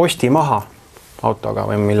sõidab posti maha autoga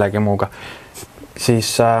või millegi muuga,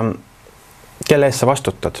 siis kelle eest sa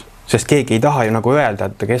vastutad? Sest keegi ei taha ju nagu öelda,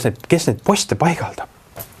 et kes neid poste paigaldab.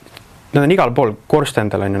 Nad on igal pool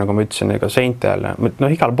korstendel on ju, nagu ma ütlesin, ega seintel, no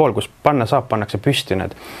igal pool, kus panna saab, pannakse püsti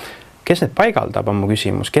need. Kes need paigaldab, on mu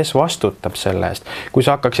küsimus, kes vastutab selle eest? Kui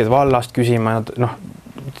sa hakkaksid vallast küsima, noh,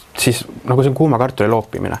 siis nagu see on kuuma kartuli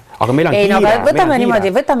loopimine, aga meil on kiire. Võtame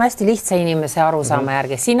niimoodi, võtame hästi lihtsa inimese arusaama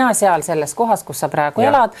järgi. Sina seal selles kohas, kus sa praegu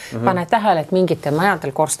elad, paned tähele, et mingitel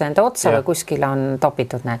majadel korstende otsa või kuskil on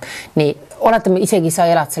topitud need. Nii, oletame, isegi sa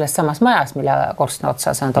elad selles samas majas, mille korstne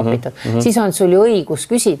otsas on topitud. Siis on sul ju õigus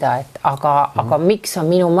küsida, et aga miks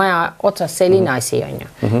on minu maja otsas selline asi on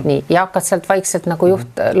ju. Nii, ja hakkad sealt vaikselt nagu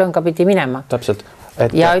juht lõnga pidi minema. Täpselt.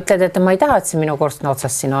 Ja ütled, et ma ei taha, et see minu korstne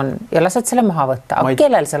otsas siin on ja lased selle maha võtta. Aga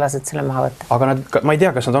kellel sa lased selle maha võtta? Aga ma ei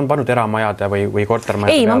tea, kas nad on pannud eramajade või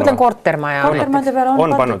kortermajade ei, ma mõtlen kortermaja. Kortermajade peale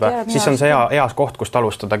on pannud või? Siis on see heas koht, kust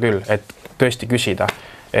alustada küll, et tõesti küsida,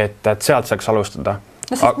 et sealt saaks alustada.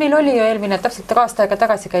 No sest meil oli ju eelmine, täpselt aasta aega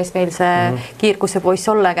tagasi käis meil see kiirkuse poiss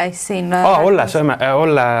Olle käis siin.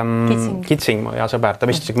 Olle Kitsing, mu hea sõber, ta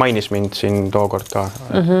vist mainis mind siin tookord ka.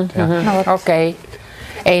 Okei.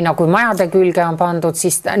 Ei, no kui majade külge on pandud,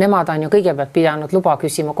 siis nemad on ju kõigepealt pidanud luba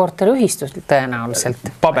küsima korteriühistust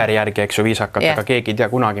tõenäoliselt. Paberi järgi, eks ju, viisakalt, aga keegi ei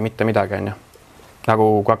tea kunagi mitte midagi, on ju.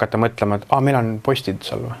 Nagu kui hakata mõtlema, et meil on postid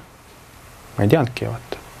seal või? Ma ei teadnudki,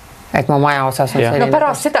 vaata. Et mu maja osas on selline. No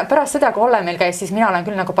pärast seda, kui Olle meil käis, siis mina olen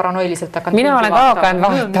küll nagu paranoiliselt hakanud. Mina olen ka hakanud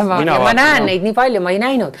vaatama ja ma näen neid nii palju, ma ei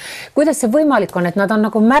näinud. Kuidas see võimalik on, et nad on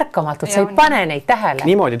nagu märkamatud, sa ei pane neid tähele?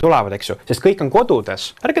 Niimoodi tulevad, eks ju, sest kõik on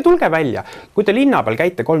kodudes. Ärge tulge välja. Kui te linna peal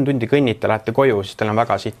käite 3 tundi kõnnite, lähete koju, siis teil on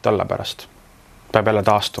väga sitt olla pärast. Peab jälle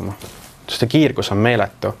taastuma. Sest kiirgus on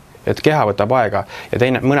meeletu. Et keha võtab aega ja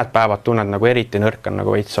mõned päevad tunned nagu eriti nõrk on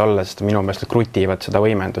nagu veits olla, sest minu meelest krutivad seda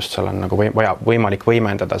võimendust, seal on nagu võimalik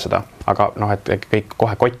võimendada seda, aga noh, et kõik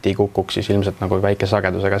kohe kotti ei kukuks, siis ilmselt nagu väike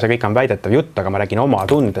sagedusega, see kõik on väidetav jutt, aga ma räägin oma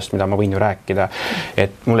tundest, mida ma võin ju rääkida,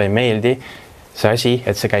 et mulle ei meeldi see asi,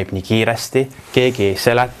 et see käib nii kiiresti, keegi ei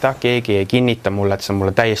seleta, keegi ei kinnita mulle, et see on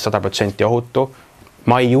mulle täiesti 100% ohutu.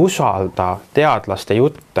 Ma ei usalda teadlaste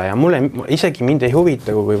jutte ja isegi mind ei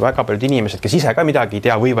huvita, kui väga paljud inimesed, kes ise ka midagi ei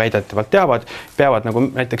tea või väidetavalt teavad, peavad nagu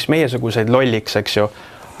näiteks meiesuguseid lolliks, eks ju.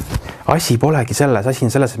 Asi polegi selles, asi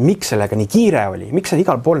on selles, et miks sellega nii kiire oli, miks see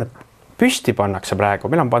igal pool püsti pannakse praegu,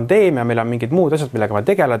 meil on pandeemia, meil on mingid muud asjad, millega me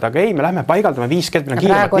tegeleda, aga ei, me lähme paigaldame 5G, meil on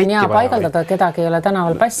kiiremat praegu on hea paigaldada, kedagi ei ole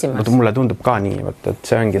tänaval passimas. Mulle tundub ka nii, et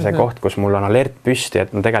see ongi see koht, kus mul on alert püsti,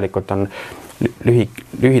 et tegelikult on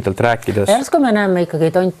lühidalt rääkides. Järsku me näeme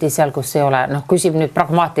ikkagi tonti seal, kus ei ole, küsib nüüd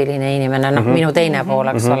pragmaatiline inimene, minu teine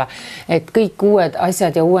pool, eks ole, et kõik uued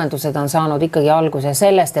asjad ja uuendused on saanud ikkagi alguse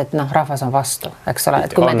sellest, et rahvas on vastu, eks ole,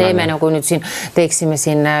 et kui me teeme nagu nüüd siin, teeksime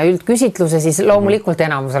siin üldküsitluse, siis loomulikult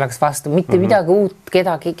enamus oleks vastu, mitte midagi uut,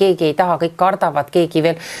 keegi ei taha, kõik kardavad, keegi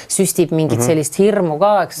veel süstib mingit sellist hirmu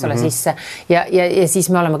ka, eks ole, sisse ja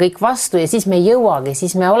siis me oleme kõik vastu ja siis me ei jõuagi,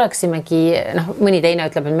 siis me oleksimegi, mõni teine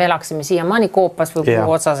ütleb, et me elaksime siiamaani koopas või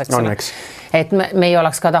puu otsas, eks ole. Et me ei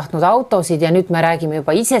oleks ka tahtnud autosid ja nüüd me räägime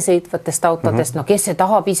juba isesõitvatest autodest, kes see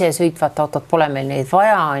tahab isesõitvat autot, pole meil neid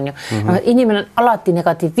vaja, on ju. Inimene on alati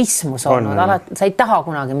negatiivismus olnud, sa ei taha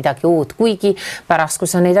kunagi midagi uut, kuigi pärast,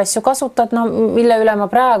 kui sa neid asju kasutad, mille üle ma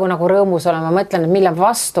praegu nagu rõõmus olen, ma mõtlen, et mille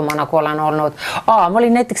vastu ma nagu olen olnud. Ma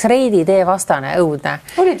olin näiteks Reidi tee vastane, õudne.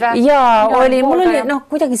 Olid või? Jaa, mul oli,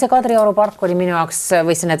 kuidagi see Kadrioru park oli minu jaoks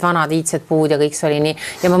või see need vanad iidsed puud ja kõik see oli nii.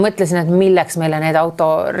 Ja ma mõtlesin, et milleks meile need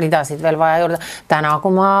autoridasid veel vaja juurde. Täna,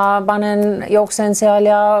 kui ma jooksen seal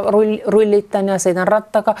ja rullitan ja sõidan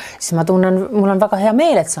rattaga, siis ma tunnen, mul on väga hea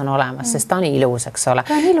meel, et see on olemas, sest ta on ilus, eks ole.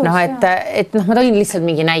 Ma toin lihtsalt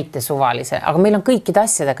mingi näite suvalise, aga meil on kõikide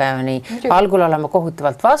asjadega ju nii. Algul oleme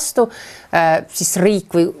kohutavalt vastu, siis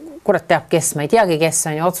riik või kurat teab, kes, ma ei teagi, kes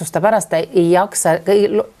on ju otsustab ära, ta ei jaksa,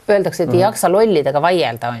 öeldakse, et ei jaksa lollidega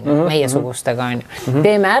vaielda, meie sugustega on ju.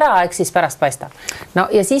 Teeme ära, eks siis pärast paistab. No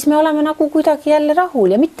ja siis me oleme nagu kuidagi jälle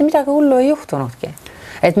rahul ja mitte midagi hullu ei juhtunudki.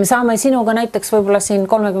 Et me saame sinuga näiteks võib-olla siin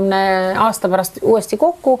 30 aasta pärast uuesti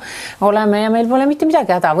kokku oleme ja meil pole mitte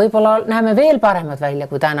midagi häda. Võib-olla näeme veel paremad välja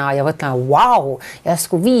kui täna ja võtleme, vau,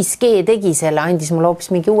 järsku 5G tegi selle, andis mulle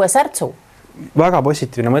hoopis mingi uue särtsu. Väga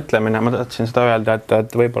positiivne mõtlemine, ma tahtsin seda öelda,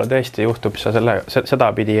 et võib-olla tõesti juhtub seda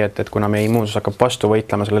pidi, et kuna meie immuunsus hakkab vastu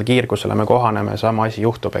võitlema sellele kiirgusele, me kohaneme, sama asi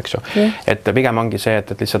juhtub, eks ju. Et pigem ongi see,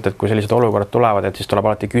 et lihtsalt, et kui sellised olukorrad tulevad, et siis tuleb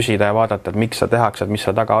alati küsida ja vaadata, et miks seda tehakse, et mis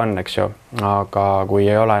seal taga on, eks ju. Aga kui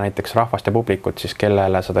ei ole näiteks rahvast ja publikut, siis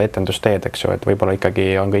kellele seda etendust teed, eks ju, et võib-olla ikkagi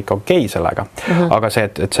on kõik okei sellega. Aga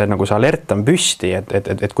see, et see nagu see alert on püsti,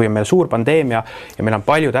 et kui on meil suur pandeemia ja meil on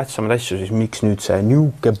palju tähtsamad asju, siis miks nüüd see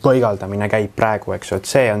niuke paigaldamine käib praegu, eks ju, et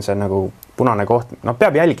see on see nagu punane koht,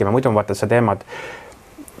 peab jälgima, muidu vaatad see teemad,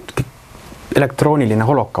 elektrooniline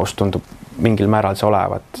holokaust tundub mingil määral see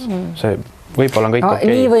olevat, see võib-olla on kõik okei.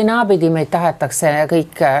 Nii või naapidi meid tahetakse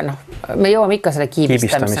kõik, me jõuame ikka selle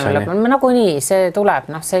kiibistamisele. Nagunii see tuleb,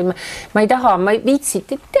 ma ei taha, ma ei viitsi,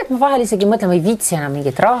 tead, ma vahel isegi mõtlen, ma ei viitsi enam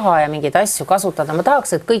mingit raha ja mingeid asju kasutada. Ma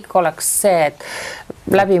tahaks, et kõik oleks see, et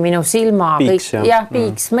läbi minu silma piiks,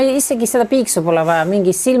 piiks. Ma isegi seda piiksu pole vaja,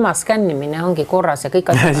 mingi silma skännimine ongi korras ja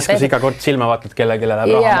kõik asjad. Siis, kus iga kord silma vaatad, kellelegi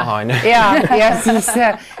läheb raha maha. Ja siis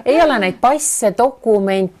ei ole neid passe,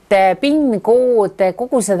 dokumente, PIN-koode,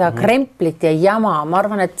 kogu seda kremplit ja jama. Ma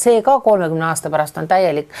arvan, et see ka 30 aasta pärast on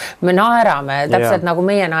täielik. Me naerame, täpselt nagu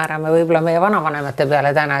meie naerame võib-olla meie vanavanemate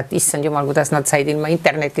peale täna, et issand jumal, kuidas nad said ilma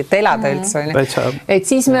internetita elada üldse. Et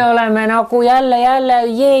siis me oleme nagu jälle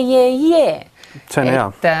jee. See on hea.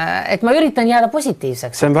 Et ma üritan jääda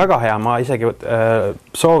positiivseks. See on väga hea, ma isegi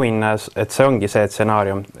soovin, et see ongi see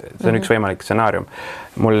stsenaarium. See on üks võimalik stsenaarium.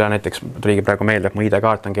 Mulle näiteks tuligi praegu meelde, et mu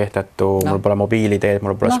ID-kaart on kehtetu, mul pole mobiilideed,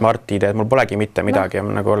 mul pole smart-ideed, mul polegi mitte midagi ja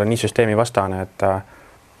nagu olen nii süsteemi vastane, et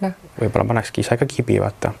võib-olla panekski ise ka kibi,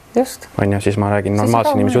 vaata. Just. On ju, siis ma räägin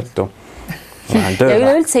normaalse inimese juttu. Ja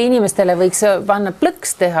üleüldse inimestele võiks panna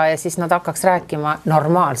plõks teha ja siis nad hakkaks rääkima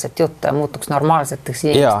normaalset juttu ja muutuks normaalseteks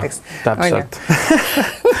inimesteks. Täpselt.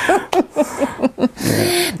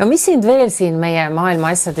 No mis sind veel siin meie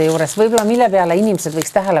maailma asjade juures, võib-olla mille peale inimesed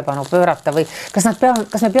võiks tähelepanu pöörata või kas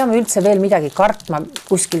me peame üldse veel midagi kartma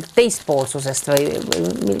kuskilt teispoolsusest või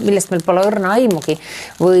millest meil pole õrna aimugi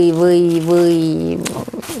või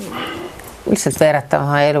lihtsalt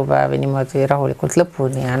veeretama elupäevi niimoodi rahulikult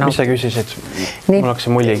lõpuni. Ja mis sa küsisid? Mul hakkas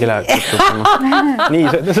mulli kile kututama.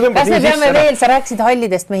 Kas me peame veel, sa rääkisid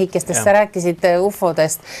hallidest mehikestest, sa rääkisid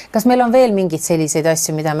ufodest. Kas meil on veel mingid selliseid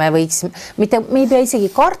asju, mida me võiksime, me ei pea isegi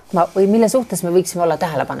kartma või mille suhtes me võiksime olla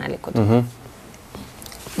tähelepanelikud?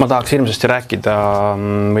 Ma tahaks hirmsasti rääkida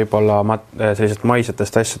võib-olla sellisest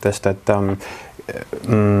maisetest asjadest, et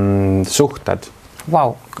suhted.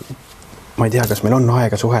 Vau. Ma ei tea, kas meil on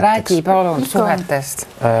aega suheteks. Räägi palun suhetest.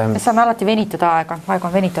 Me saame alati venitada aega. Aeg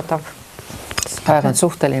on venitatav. Aeg on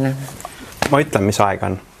suhteline. Ma ütlen, mis aeg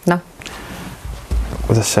on.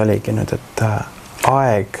 Kuidas see oligi nüüd, et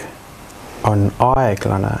aeg on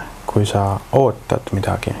aeglane, kui sa ootad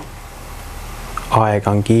midagi. Aeg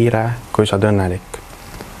on kiire, kui sa oled õnnelik.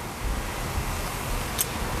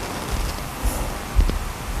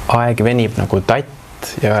 Aeg venib nagu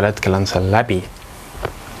tatt ja ühel hetkel on seal läbi.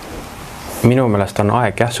 Minu meelest on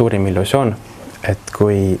aeg suurim illusioon, et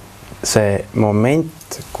kui see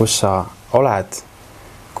moment, kus sa oled,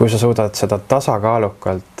 kui sa suudad seda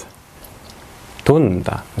tasakaalukalt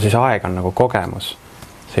tunda, siis aeg on nagu kogemus.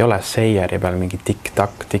 See ei ole seieri peal mingi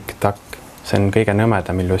tikk-takk, tikk-takk. See on kõige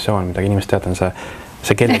nõmedam illusioon, mida inimesed teavad, on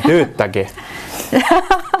see kell ei töötagi.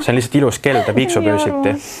 See on lihtsalt ilus kell, ta piiksub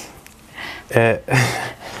öösiti.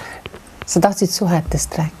 Sa tahtsid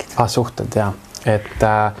suhetest rääkida? Suhted, jah. Et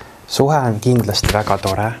suhe on kindlasti väga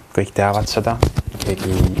tore, kõik teavad seda,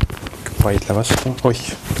 keegi vaidle vastu.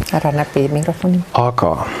 Ära näpi mikrofoni.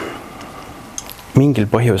 Aga mingil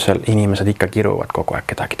põhjusel inimesed ikka kiruvad kogu aeg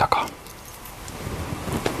kedagi taga.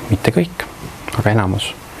 Mitte kõik, aga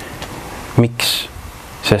enamus. Miks?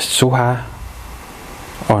 Sest suhe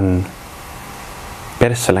on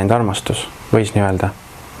persse läinud armastus, võis nii öelda.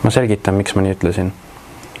 Ma selgitan, miks ma nii ütlesin.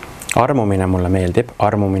 Armumine mulle meeldib,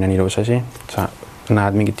 armumine on ilus asi. Sa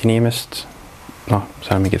näed mingit inimest,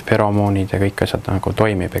 seal on mingid feromoonid ja kõik asjad nagu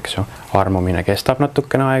toimib, eks ju. Armumine kestab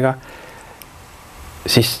natukene aega.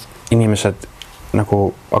 Siis inimesed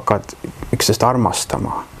nagu hakkavad üksteist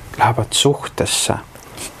armastama, lähevad suhtesse.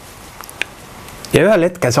 Ja ühel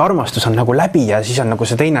hetkel see armastus on nagu läbi ja siis on nagu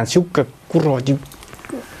see teine on siuke kuradi.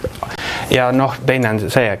 Ja teine on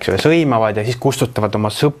see, eks ju, sõimavad ja siis kustutavad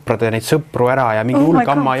oma sõprade ja neid sõpru ära ja mingi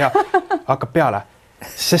hulgamma ja hakkab peale.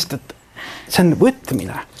 Sest et see on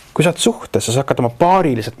võtmine. Kui sa oled suhtes, sa hakkad oma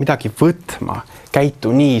paariliselt midagi võtma.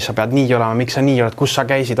 Käitu nii, sa pead nii olema, miks sa nii oled, kus sa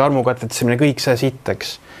käisid, armukatletsemine, kõik see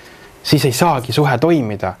sitteks. Siis ei saagi suhe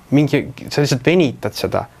toimida. Sa lihtsalt venitad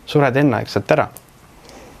seda, sured enneaegselt ära.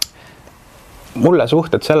 Mulle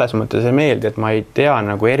suhted selles mõttes ei meeldi, et ma ei tea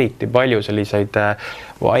nagu eriti palju selliseid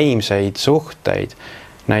vaimseid suhteid.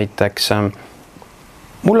 Näiteks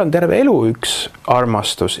mul on terve elu üks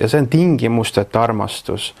armastus ja see on tingimusteta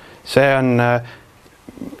armastus. See on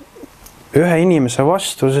ühe inimese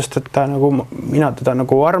vastu, sest et mina teda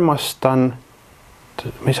nagu armastan.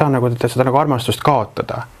 Me ei saa nagu seda nagu armastust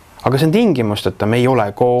kaotada. Aga see on tingimusteta, me ei ole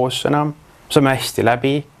koos enam. Saame hästi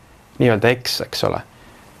läbi, nii-öelda eks ole.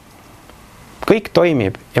 Kõik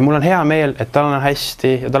toimib ja mul on hea meel, et tal on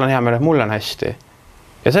hästi ja tal on hea meel, et mul on hästi.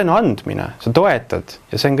 Ja see on andmine, sa toetad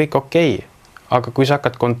ja see on kõik okei. Aga kui sa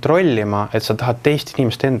hakkad kontrollima, et sa tahad teist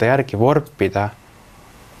inimest enda järgi vorpida,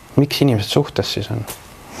 miks inimesed suhtes siis on?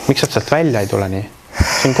 Miks sealt välja ei tule nii?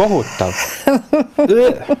 See on kohutav.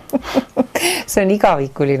 See on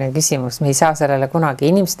igavikuline küsimus, me ei saa sellele kunagi.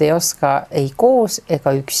 Inimesed ei oska ei koos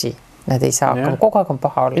ega üksi. Nad ei saa, aga kogu aeg on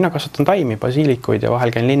paha olla. Mina kasvatan taimi, basiilikuid ja vahel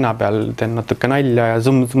käin linna peal, teen natuke nalja ja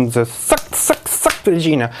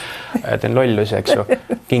teen lollusi, eks ju.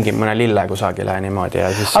 Kingin mõne lille kusagile niimoodi ja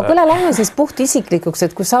siis... Aga kõle lähme siis puht isiklikuks,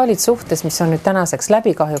 et kui sa olid suhtes, mis on nüüd tänaseks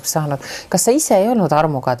läbi kahjuks saanud, kas sa ise ei olnud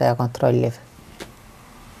armukade ja kontrolliv?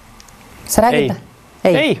 Sa räägid?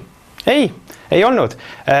 Ei olnud.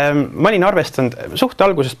 Ma olin arvestanud, suhte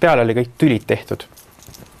algusest peale oli kõik tülid tehtud.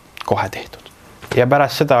 Kohe tehtud. Ja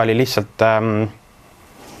pärast seda oli lihtsalt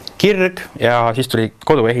kirg ja siis tuli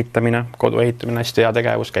kodu ehitamine hästi hea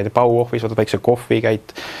tegevus, käid pauohvis, võtad väikse kohvi,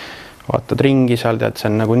 käid, vaatad ringi seal, tead,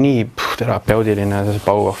 see on nagu nii terapeudiline see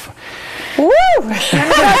pauohv.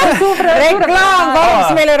 Reklaam,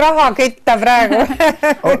 paluks meile raha kütta praegu.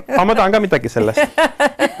 Aga ma tahan ka midagi sellest.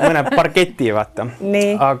 Mõne parketi, vaata.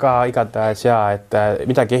 Aga igatahes et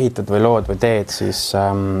midagi ehitad või lood või teed, siis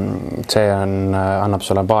see annab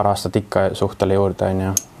sulle paar aastat ikka suhtele juurde.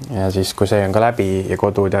 Ja siis, kui see on ka läbi ja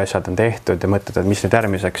kodud ja asjad on tehtud ja mõtled, et mis nüüd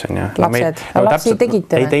järgmiseks on. Lapsed, lapsi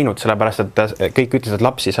tegite? Ei teinud, sellepärast, et kõik ütlesid, et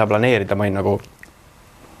lapsi saa planeerida, ma olin nagu...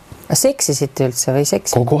 Seksisite üldse või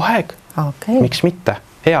seksisite? Kogu aeg. Okay. Miks mitte?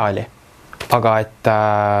 Hea oli. Aga et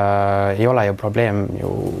ei ole ju probleem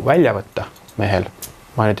ju välja võtta mehel.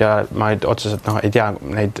 Ma nüüd otseselt ei tea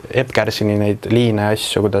neid Epkersini, neid liine ja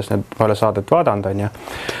asju, kuidas need pole saadet vaadanud on.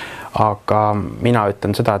 Aga mina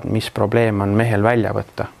ütlen seda, et mis probleem on mehel välja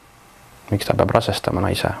võtta. Miks ta peab rasestama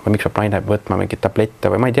naise või miks peab naine võtma mingit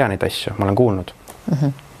tablette või ma ei tea neid asju, ma olen kuulnud.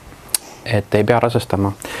 Et ei pea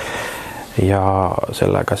rasestama. Ja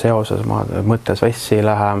sellega seoses ma mõttes Vessi ei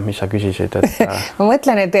lähe, mis sa küsisid, et... ma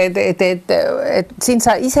mõtlen, et siin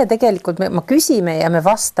sa ise tegelikult, ma küsime ja me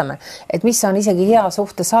vastame, et mis on isegi hea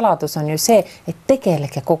suhte saladus on ju see, et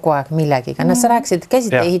tegelege kogu aeg millegiga. Sa rääkisid,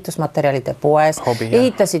 käisite ehitusmaterjalide poes,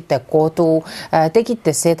 ehitasite kodu,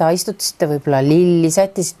 tegite seda, istutasite võib-olla lilli,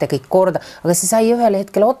 sättisite kõik korda, aga see sai ühel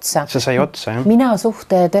hetkel otsa. See sai otsa, jah. Mina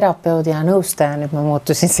suhteterapeudi ja nõustaja, nüüd ma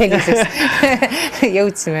muutusin selliseks,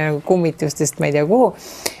 jõudsime nagu kummit just ma ei tea kuhu.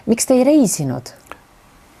 Miks te ei reisinud?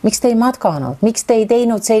 Miks te ei matkanud? Miks te ei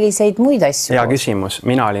teinud selliseid muid asju? Hea küsimus.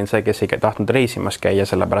 Mina olin see, kes ei tahtnud reisimas käia,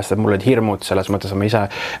 sellepärast, et mul olid hirmud selles mõttes, ma ise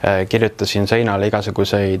kirjutasin seinale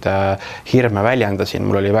igasuguseid hirme väljendasin.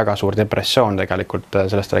 Mul oli väga suur depressioon tegelikult,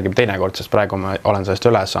 sellest räägib teinekord, sest praegu ma olen sellest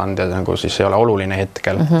üle saanud ja nagu siis ei ole oluline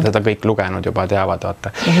hetkel. Seda kõik lugenud juba teavad, vaata.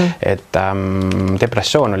 Et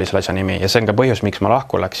depressioon oli selle asja nimi ja see on ka põhjus, miks ma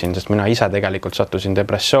lahku läksin, sest mina ise tegelikult sattusin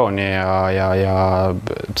depressiooni ja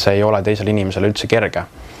see ei ole teisel inimesel üldse kerge.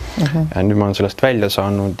 Ja nüüd ma olen sellest välja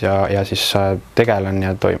saanud ja siis tegelen ja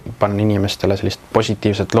panen inimestele sellist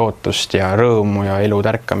positiivset lootust ja rõõmu ja elu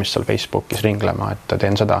tärkamist seal Facebookis ringlema, et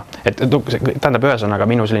teen seda. Tähendab ühesõnaga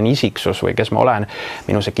minu selline isiksus või kes ma olen,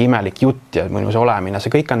 minu see imelik jutt ja minu see olemine,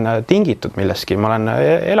 see kõik on tingitud milleski. Ma olen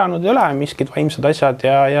elanud üle miskid vaimsed asjad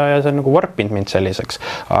ja see on nagu varpinud mind selliseks.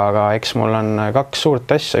 Aga eks mul on kaks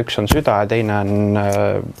suurt asja, üks on süda ja teine on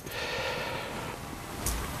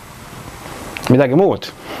midagi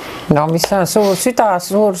muud. No mis on suur süda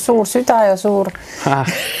ja suur...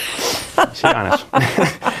 Siganes.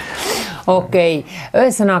 Okei.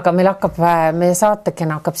 Ühesõnaga, meie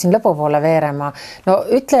saatekena hakkab siin lõpu poole veerema. No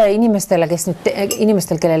ütle inimestel,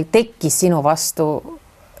 kellel tekkis sinu vastu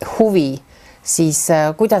huvi, siis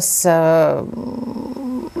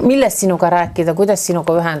millest sinuga rääkida, kuidas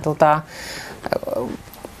sinuga ühenduda,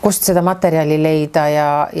 kust seda materjali leida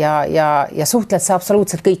ja suhtled sa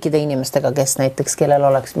absoluutselt kõikide inimestega, kes näiteks, kellel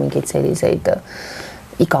oleks mingeid selliseid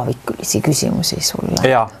igavikulisi küsimusi sulle.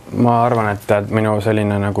 Ja, ma arvan, et minu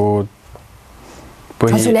selline nagu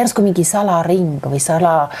On sul järsku mingi salaring või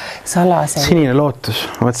sinine lootus,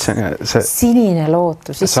 see sinine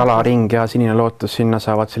lootus, salaring ja sinine lootus, sinna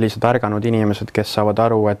saavad sellised ärganud inimesed, kes saavad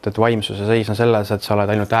aru, et vaimsuse seis on selles, et sa oled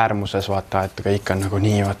ainult äärmuses, vaata, et kõik on nagu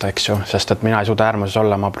nii, vaata, eks ju, sest et mina ei suuda äärmuses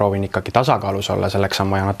olla, ma proovin ikkagi tasakaalus olla, selleks on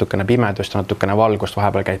vaja natukene pimedust ja natukene valgust,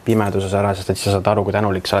 vahepeal käid pimeduses ära, sest et sa saad aru, kui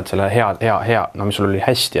tänulik sa oled selle hea, no mis sul oli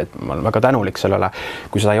hästi, et ma olen väga tänulik sellele,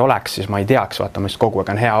 kui seda ei oleks, siis ma ei teaks, vaata, ma just kogu aeg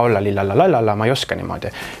on hea olla, lillala, ma ei oska niimoodi.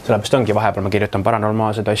 Sellepärast ongi vahepeal ma kirjutan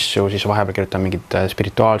paranormaalseid asju, siis vahepeal kirjutan mingid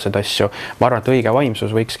spirituaalseid asju. Ma arvan, et õige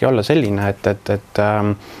vaimsus võikski olla selline,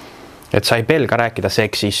 et sa ei pelga rääkida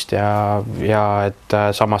seksist ja et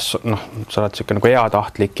samas sa oled siuke nagu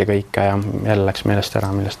heatahtlik ja kõike ja jälle läks meelest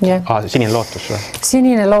ära, sinine lootus või?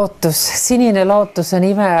 Sinine lootus on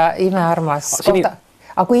imearmas.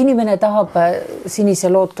 aga kui inimene tahab Sinise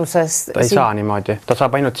lootuses... Ta ei saa niimoodi. Ta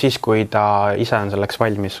saab ainult siis, kui ta ise on selleks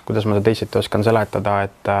valmis. Kuidas ma seda teisiti oskan seletada,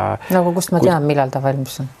 et... Nagu kust ma tean, millal ta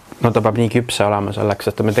valmis on? No ta peab nii küpse olema selleks,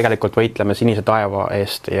 sest me tegelikult võitleme sinise taeva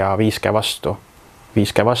eest ja 5G vastu.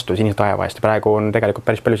 5G vastu sinise taeva eest. Praegu on tegelikult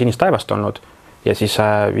päris palju sinist taevast olnud ja siis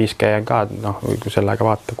 5G ka, sellega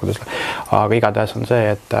vaatab, kuidas... Aga igatahes on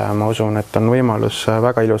see, et ma usun, et on võimalus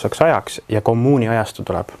väga ilusaks ajaks ja kommuuni ajastu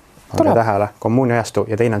tuleb. Tähele, kommuuni ajastu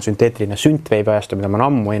ja teine on sünteetiline süntveibi ajastu, mida ma olen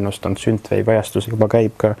ammu ennustanud, süntveibi ajastus juba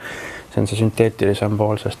käib ka, see on see sünteetilisem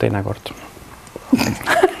pool, sest teine kord.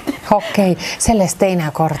 Okei, sellest teine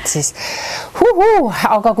kord siis.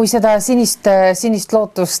 Aga kui seda sinist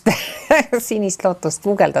lootust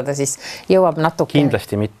guugeldada, siis jõuab natuke...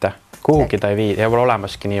 Kindlasti mitte. Kuhugi ta ei vii, ei ole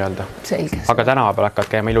olemaski nii öelda. Selge. Aga tänava peal hakkavad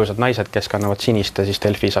käima ilusad naised, kes kannavad sinist ja siis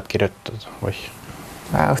Delfi saab kirjutada.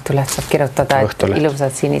 Õhtuleht saab kirjutada, et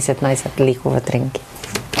ilusad sinised naised liiguvad ringi.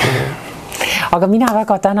 Aga mina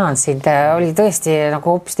väga tänan sind. Oli tõesti nagu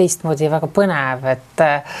hoopis teistmoodi väga põnev, et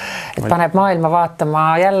paneb maailma vaatama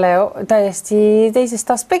jälle täiesti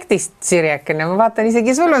teisest aspektist, Sirjekene. Ma vaatan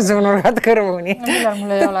isegi sul on suunurgad kõrvuni. Millal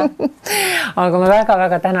mul ei ole. Aga ma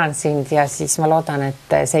väga-väga tänan sind ja siis ma loodan,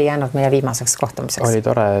 et see ei jäänud meie viimaseks kohtumiseks. Oli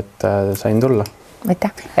tore, et sain tulla.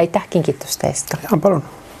 Aitäh kingituste eest. Ja, palun.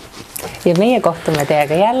 Ja meie kohtume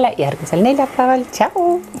teiega jälle järgmisel neljapäeval.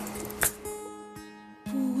 Tšau!